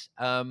that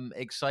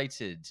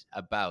excited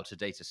about a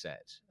data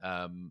set.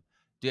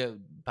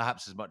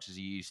 Perhaps as much as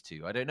you used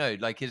to. I don't know.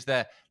 Like, is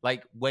there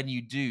like when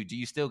you do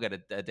you still get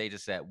a data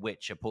set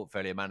which a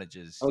portfolio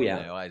manager's, Oh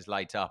yeah. eyes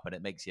light up and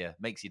it makes your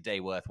day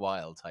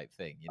worthwhile type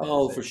thing?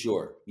 Oh, Is for it?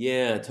 sure.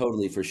 Yeah,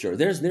 totally, for sure.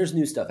 There's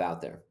new stuff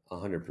out there,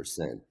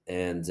 100%.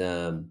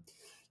 And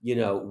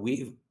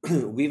we've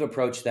we've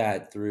approached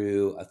that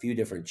through a few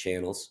different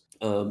channels.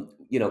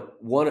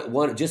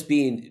 One just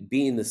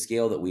being the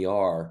scale that we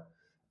are.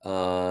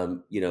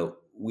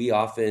 We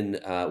often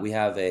we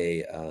have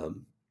a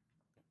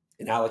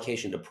an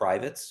allocation to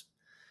privates.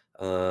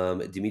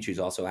 Dimitri's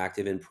also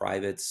active in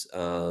privates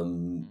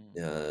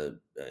Mm.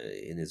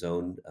 in his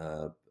own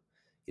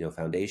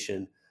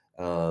foundation.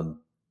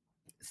 Um,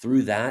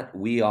 Through that,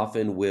 we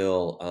often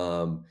will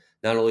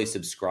not only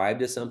subscribe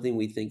to something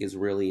we think is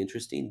really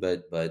interesting,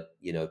 but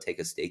take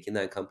a stake in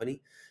that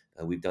company.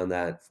 We've done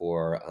that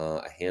for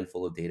a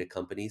handful of data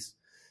companies.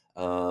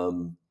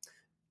 Um,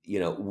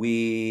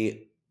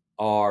 we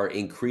are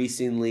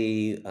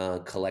increasingly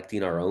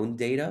collecting our own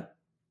data.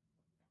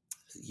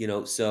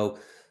 So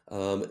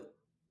um,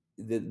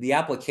 the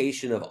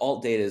application of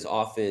alt data is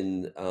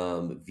often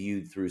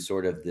viewed through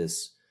sort of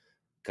this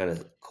kind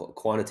of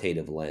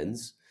quantitative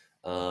lens.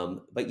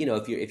 But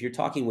if you're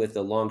talking with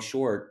a long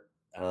short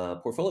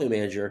portfolio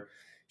manager,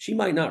 she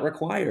might not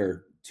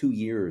require 2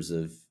 years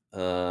of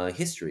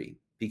history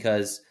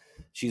because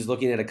she's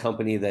looking at a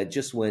company that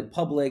just went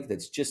public,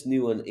 that's just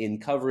new in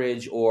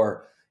coverage,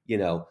 or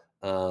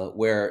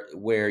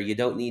where you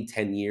don't need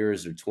 10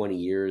 years or 20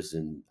 years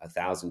and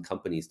 1,000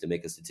 companies to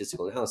make a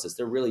statistical analysis.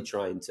 They're really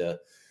trying to,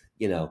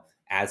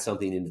 add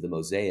something into the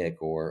mosaic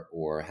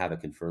or have a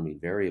confirming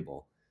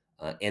variable.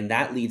 And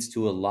that leads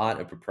to a lot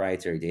of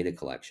proprietary data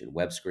collection,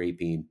 web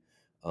scraping,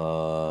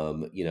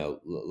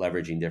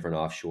 leveraging different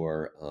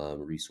offshore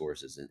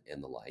resources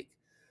and the like.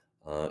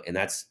 And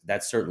that's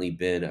certainly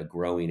been a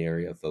growing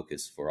area of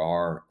focus for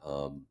our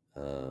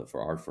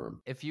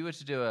firm. If you were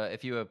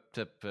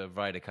to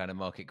provide a kind of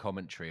market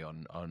commentary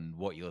on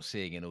what you're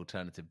seeing in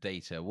alternative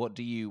data, where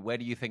do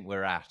you think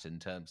we're at in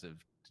terms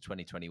of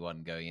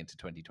 2021 going into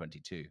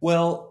 2022?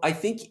 Well, I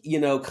think,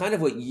 kind of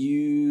what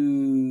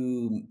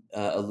you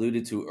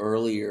alluded to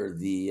earlier,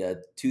 the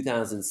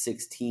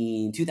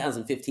 2016,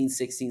 2015,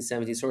 16,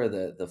 17, sort of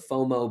the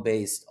FOMO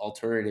based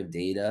alternative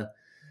data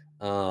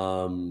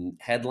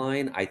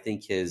headline, I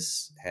think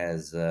has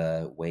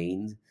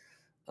waned.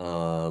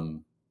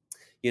 Um,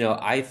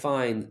 I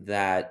find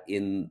that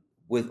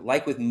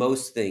with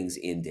most things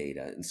in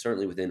data, and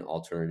certainly within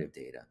alternative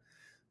data,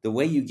 the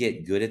way you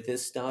get good at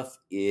this stuff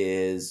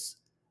is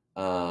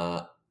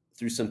uh,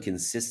 through some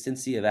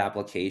consistency of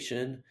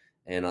application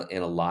and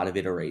a lot of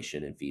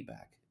iteration and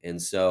feedback.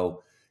 And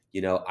so,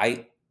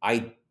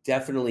 I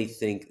definitely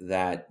think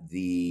that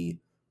the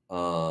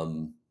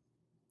um,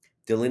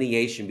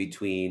 delineation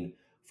between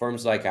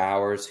firms like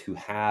ours who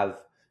have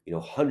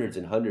hundreds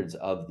and hundreds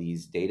of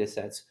these data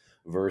sets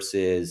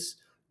versus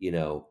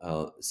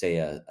say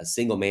a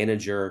single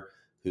manager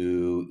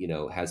who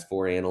has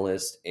four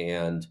analysts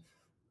and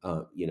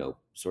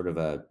sort of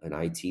an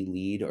IT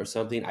lead or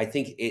something. I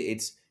think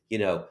it's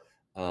that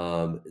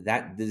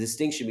the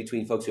distinction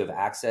between folks who have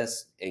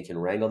access and can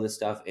wrangle this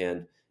stuff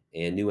and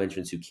new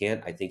entrants who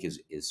can't, I think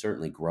is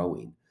certainly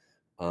growing.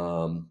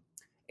 um,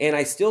 and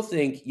I still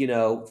think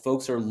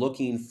folks are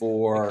looking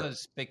for.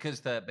 Because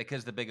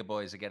the bigger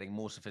boys are getting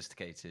more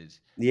sophisticated,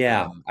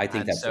 Yeah, I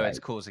think and that's so right.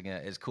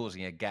 it's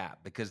causing a gap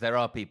because there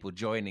are people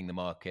joining the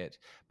market,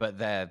 but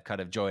they're kind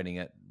of joining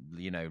at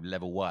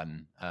level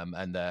one, and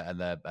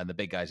the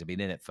big guys have been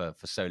in it for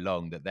so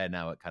long that they're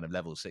now at kind of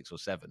level 6 or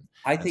 7,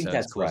 I and think so it's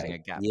that's causing right.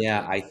 a gap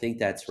Yeah, between I them. think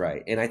that's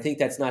right. And I think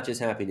that's not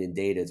just happening in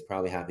data, it's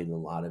probably happening in a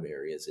lot of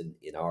areas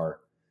in our,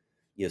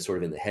 sort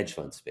of in the hedge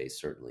fund space,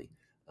 certainly.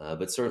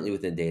 But certainly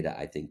within data,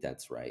 I think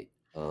that's right.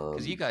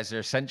 Because you guys are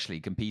essentially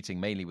competing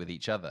mainly with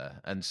each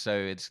other, and so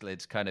it's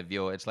kind of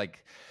it's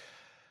like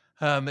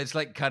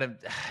kind of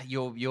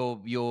your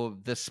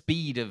the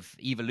speed of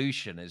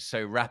evolution is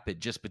so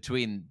rapid just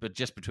between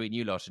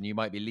you lot, and you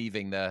might be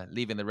leaving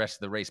the rest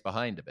of the race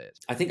behind a bit.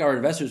 I think our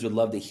investors would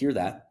love to hear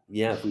that.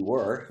 Yeah, if we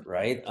were,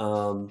 right?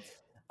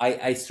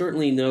 I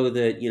certainly know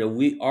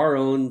that, our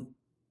own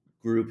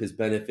group has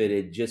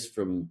benefited just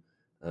from,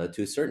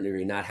 to a certain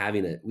degree, not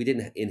having we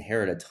didn't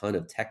inherit a ton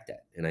of tech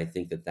debt. And I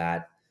think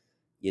that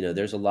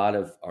there's a lot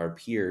of our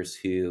peers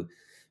who,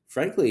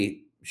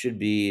 frankly, should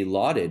be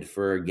lauded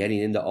for getting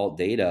into alt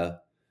data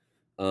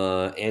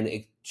and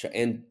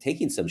and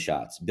taking some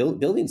shots,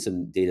 building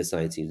some data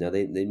science teams. Now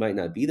they might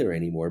not be there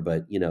anymore,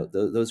 but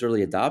those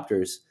early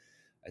adopters,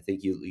 I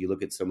think you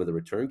look at some of the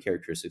return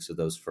characteristics of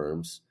those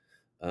firms,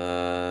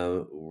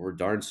 were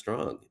darn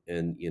strong,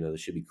 and they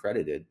should be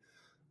credited.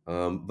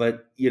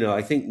 But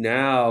I think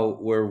now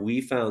where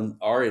we found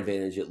our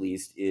advantage at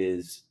least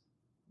is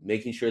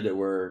making sure that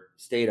we're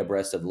staying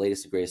abreast of the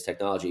latest and greatest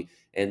technology.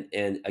 And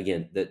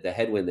again, the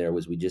headwind there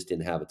was we just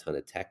didn't have a ton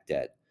of tech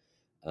debt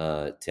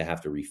to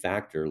have to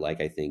refactor like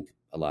I think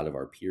a lot of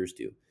our peers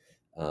do.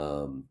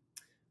 Um,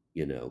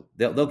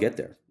 they'll get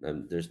there.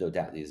 There's no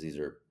doubt. These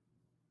are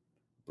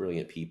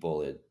brilliant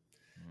people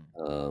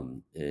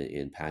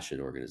in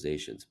passionate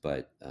organizations.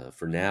 But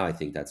for now, I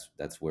think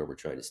that's where we're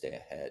trying to stay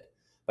ahead.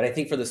 But I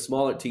think for the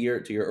smaller, to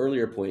your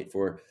earlier point,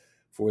 for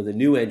the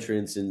new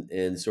entrants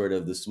and sort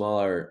of the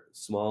smaller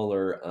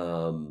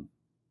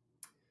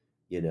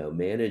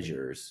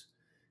managers,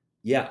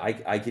 yeah,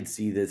 I could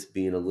see this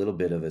being a little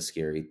bit of a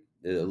scary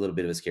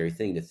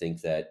thing to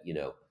think that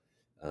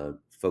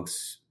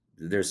folks,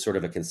 there's sort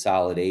of a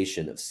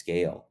consolidation of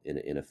scale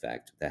in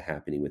effect that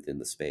happening within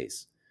the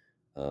space.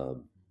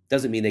 Um,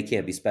 doesn't mean they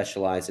can't be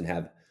specialized and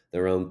have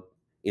their own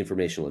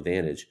informational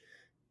advantage.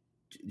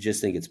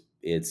 Just think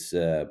it's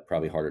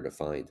probably harder to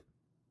find.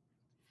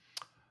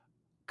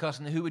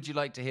 Carson, who would you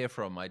like to hear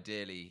from,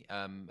 ideally,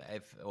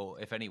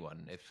 if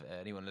anyone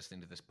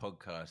listening to this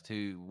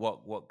podcast,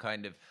 what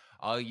kind of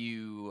are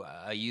you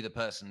the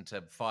person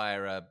to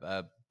fire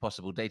a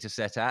possible data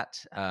set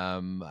at?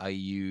 Are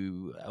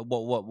you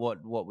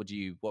what would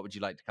you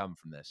like to come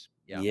from this?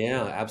 Yeah.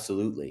 Yeah,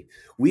 absolutely.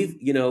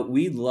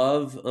 We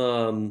love,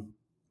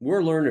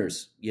 we're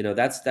learners,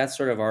 that's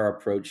sort of our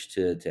approach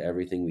to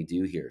everything we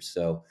do here.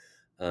 So,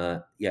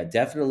 yeah,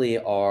 definitely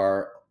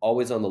are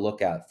always on the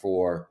lookout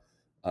for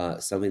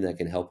something that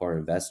can help our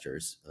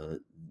investors.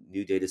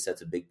 New data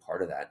set's a big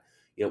part of that.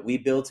 We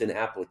built an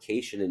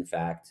application, in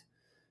fact,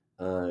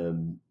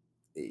 um,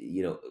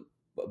 you know,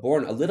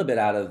 born a little bit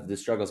out of the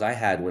struggles I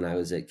had when I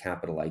was at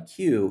Capital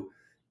IQ,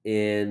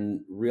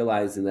 in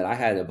realizing that I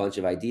had a bunch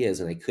of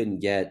ideas and I couldn't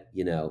get,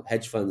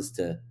 hedge funds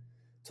to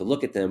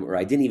look at them, or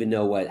I didn't even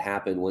know what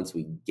happened once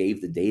we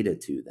gave the data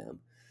to them.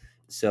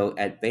 So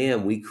at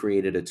BAM, we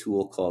created a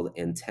tool called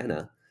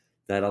Antenna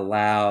that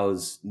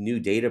allows new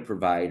data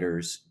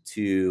providers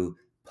to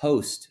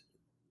post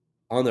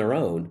on their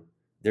own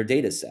their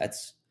data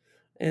sets.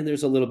 And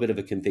there's a little bit of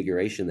a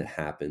configuration that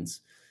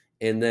happens.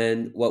 And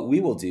then what we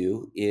will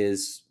do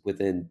is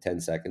within 10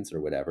 seconds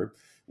or whatever,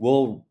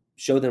 we'll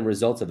show them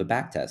results of a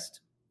back test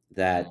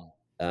that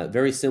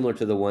very similar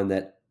to the one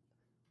that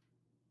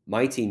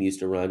my team used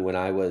to run when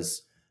I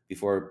was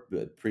before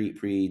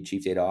pre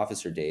chief data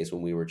officer days,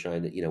 when we were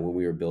trying to, when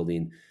we were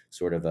building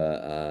sort of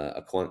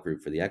a quant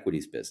group for the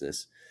equities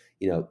business.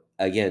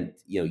 Again,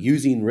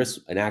 using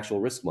an actual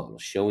risk model,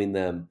 showing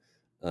them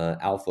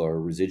alpha or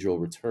residual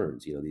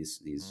returns.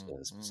 These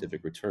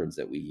specific returns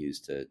that we use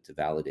to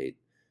validate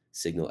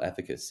signal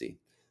efficacy.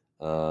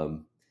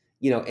 And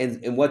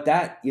what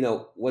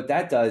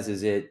that does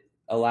is it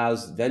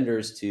allows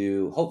vendors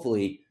to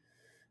hopefully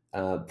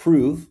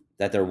prove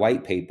that their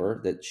white paper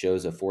that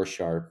shows a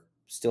 4-sharp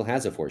still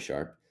has a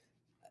 4-sharp.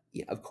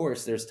 Yeah, of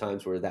course, there's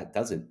times where that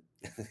doesn't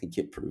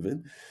get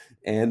proven,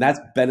 and that's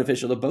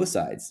beneficial to both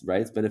sides,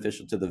 right? It's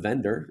beneficial to the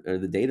vendor or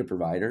the data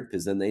provider,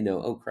 because then they know,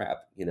 oh crap,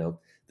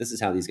 this is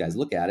how these guys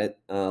look at it.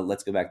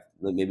 Let's go back.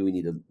 Maybe we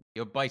need to.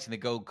 You're biting the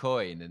gold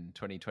coin in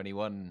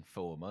 2021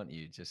 form, aren't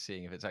you? Just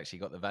seeing if it's actually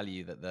got the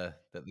value that the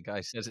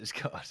guy says it's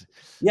got.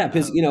 Yeah,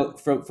 because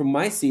from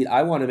my seat,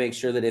 I want to make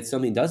sure that if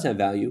something does have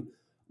value,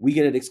 we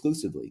get it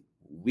exclusively.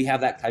 We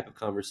have that type of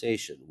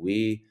conversation.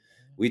 We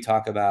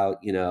talk about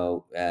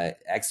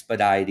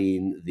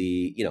expediting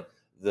the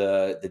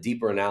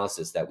deeper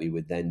analysis that we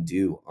would then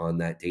do on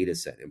that data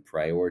set and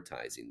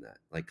prioritizing that.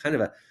 Like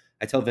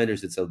I tell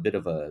vendors it's a bit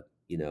of a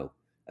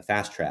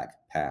fast track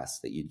pass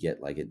that you'd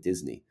get like at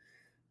Disney.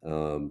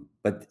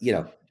 But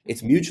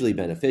it's mutually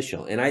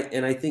beneficial. And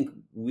I think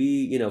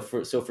we,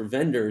 for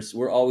vendors,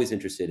 we're always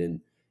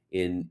interested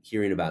in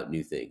hearing about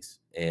new things.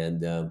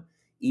 And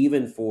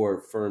even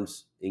for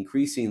firms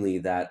increasingly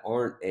that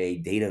aren't a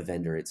data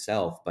vendor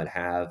itself, but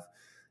have,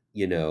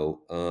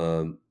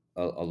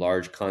 a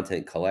large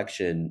content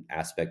collection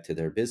aspect to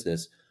their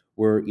business,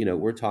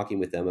 we're talking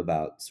with them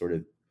about sort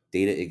of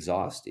data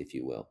exhaust, if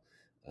you will.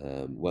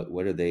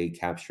 What are they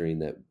capturing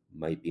that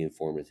might be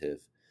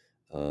informative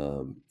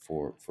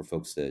for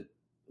folks that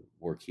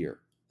work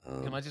here?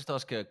 Can I just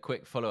ask a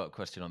quick follow-up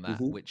question on that,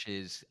 Mm-hmm. which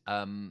is,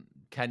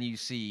 can you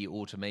see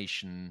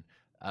automation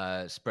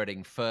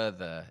spreading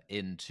further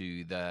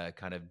into the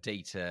kind of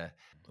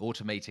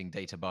automating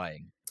data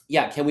buying?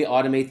 Yeah, can we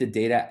automate the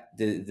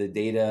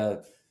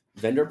data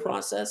vendor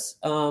process?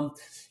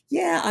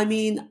 Yeah, I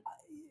mean,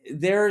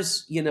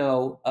 there's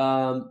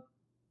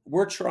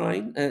we're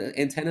trying.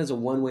 Antenna is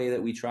one way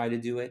that we try to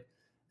do it.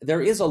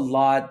 There is a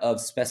lot of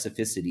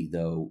specificity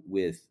though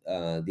with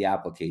the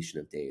application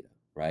of data,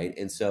 right?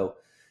 And so,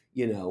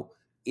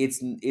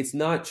 it's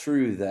not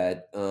true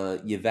that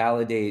you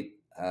validate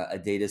a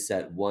data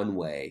set one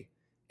way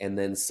and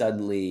then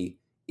suddenly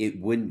it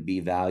wouldn't be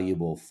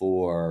valuable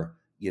for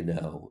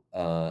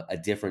a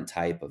different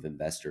type of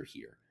investor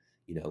here.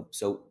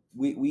 So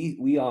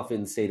we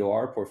often say to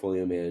our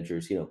portfolio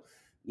managers, kind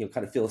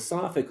of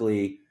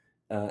philosophically,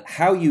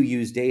 how you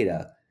use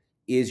data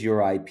is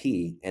your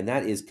IP, and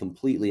that's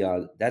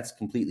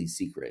completely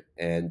secret.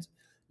 And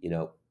you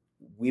know,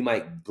 we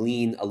might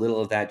glean a little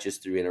of that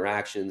just through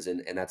interactions,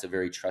 and that's a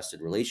very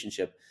trusted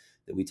relationship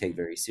that we take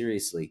very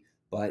seriously.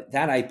 But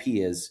that IP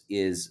is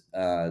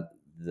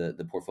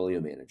the portfolio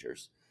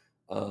managers.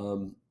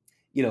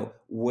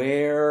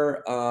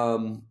 Where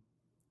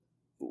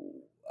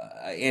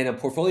and a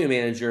portfolio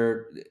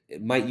manager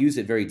might use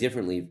it very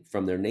differently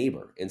from their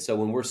neighbor. And so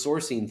when we're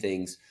sourcing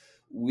things,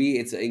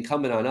 it's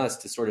incumbent on us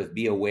to sort of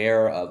be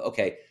aware of,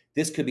 okay,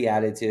 this could be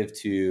additive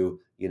to,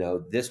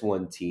 this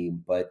one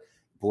team, but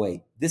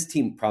boy, this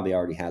team probably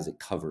already has it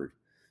covered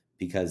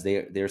because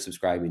they're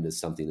subscribing to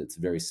something that's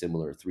very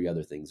similar, three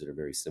other things that are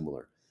very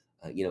similar.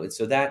 And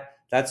so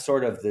that's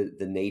sort of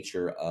the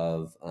nature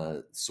of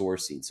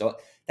sourcing. So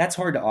that's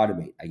hard to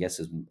automate, I guess,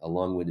 is a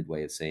long-winded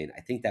way of saying.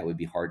 I think that would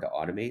be hard to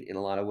automate in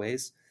a lot of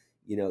ways.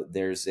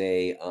 There's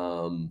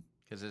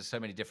because there's so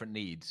many different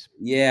needs.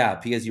 Yeah,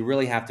 because you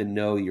really have to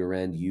know your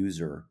end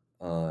user,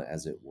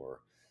 as it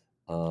were.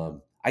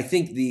 I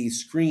think the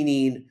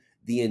screening,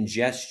 the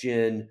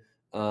ingestion,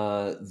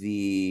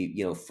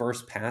 the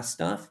first pass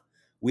stuff,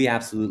 we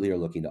absolutely are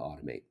looking to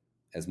automate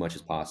as much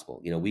as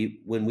possible.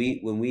 When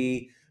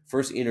we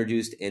first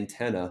introduced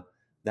Antenna,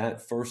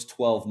 that first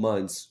 12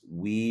 months,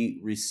 we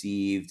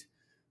received,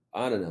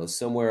 I don't know,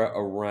 somewhere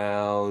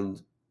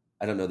around,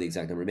 I don't know the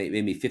exact number,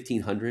 maybe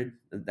 1,500.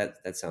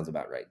 That sounds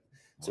about right.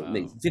 So Wow.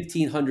 maybe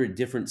 1,500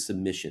 different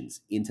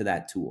submissions into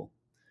that tool,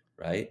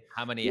 right?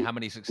 How many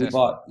We successful?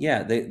 bought,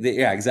 yeah,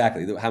 yeah,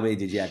 exactly. How many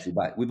did you actually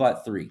buy? We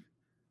bought 3.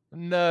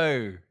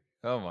 No.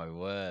 Oh my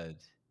word.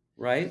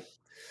 Right?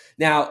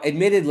 Now,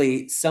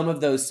 admittedly, some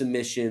of those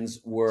submissions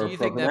Do were you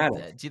think that?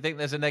 programmatic. Do you think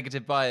there's a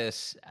negative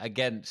bias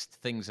against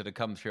things that have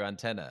come through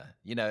Antenna?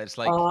 It's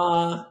like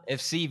Uh, if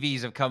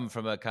CVs have come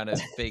from a kind of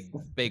big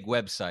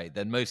website,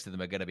 then most of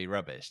them are going to be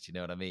rubbish. Do you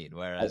know what I mean?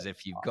 Whereas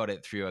if you've got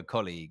it through a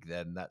colleague,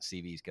 then that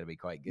CV is going to be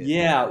quite good.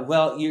 yeah,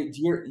 well, you've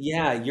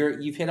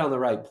hit on the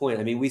right point.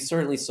 I mean, we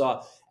certainly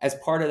saw as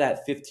part of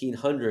that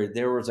 1,500,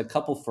 there was a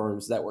couple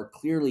firms that were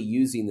clearly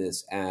using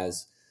this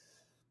as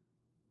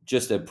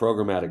just a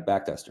programmatic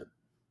backtester,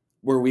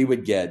 where we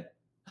would get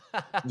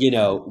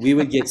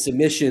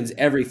submissions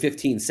every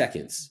 15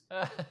 seconds,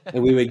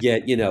 and we would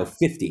get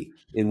 50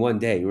 in one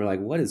day. And we're like,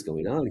 what is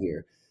going on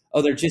here?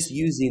 Oh, they're just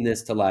using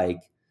this to like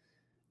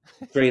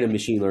train a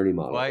machine learning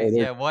model. Why? Oh,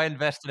 Yeah. Why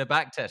invest in a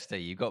back tester?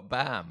 You got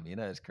BAM.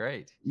 It's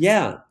great.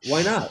 yeah,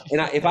 why not? And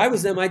if I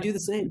was them, I'd do the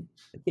same.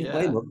 I can't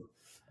blame Yeah. them.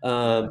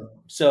 Yeah.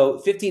 So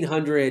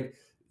 1,500,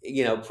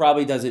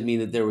 probably doesn't mean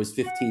that there was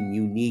 15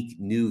 unique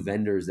new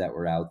vendors that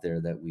were out there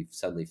that we've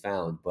suddenly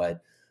found,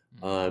 but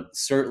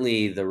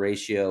certainly the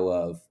ratio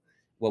of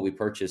what we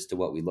purchased to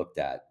what we looked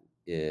at,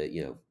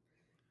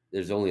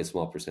 there's only a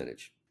small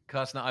percentage.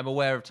 Carson, I'm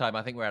aware of time.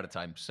 I think we're out of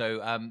time. So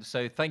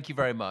thank you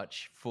very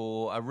much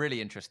for a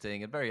really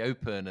interesting and very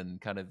open and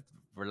kind of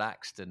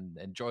relaxed and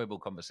enjoyable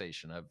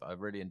conversation.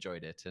 I've really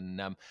enjoyed it, and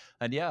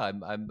yeah,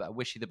 I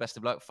wish you the best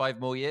of luck. 5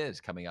 more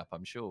years coming up,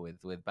 I'm sure,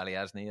 with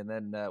Balyasny, and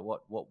then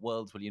what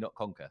worlds will you not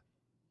conquer?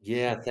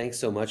 Yeah, thanks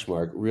so much,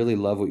 Mark. Really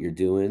love what you're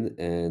doing,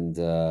 and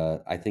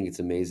I think it's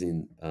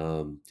amazing,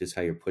 just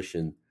how you're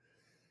pushing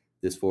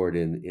this forward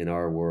in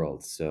our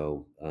world.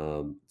 So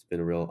it's been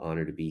a real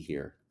honor to be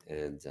here,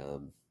 and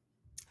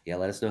yeah,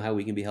 let us know how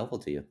we can be helpful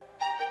to you.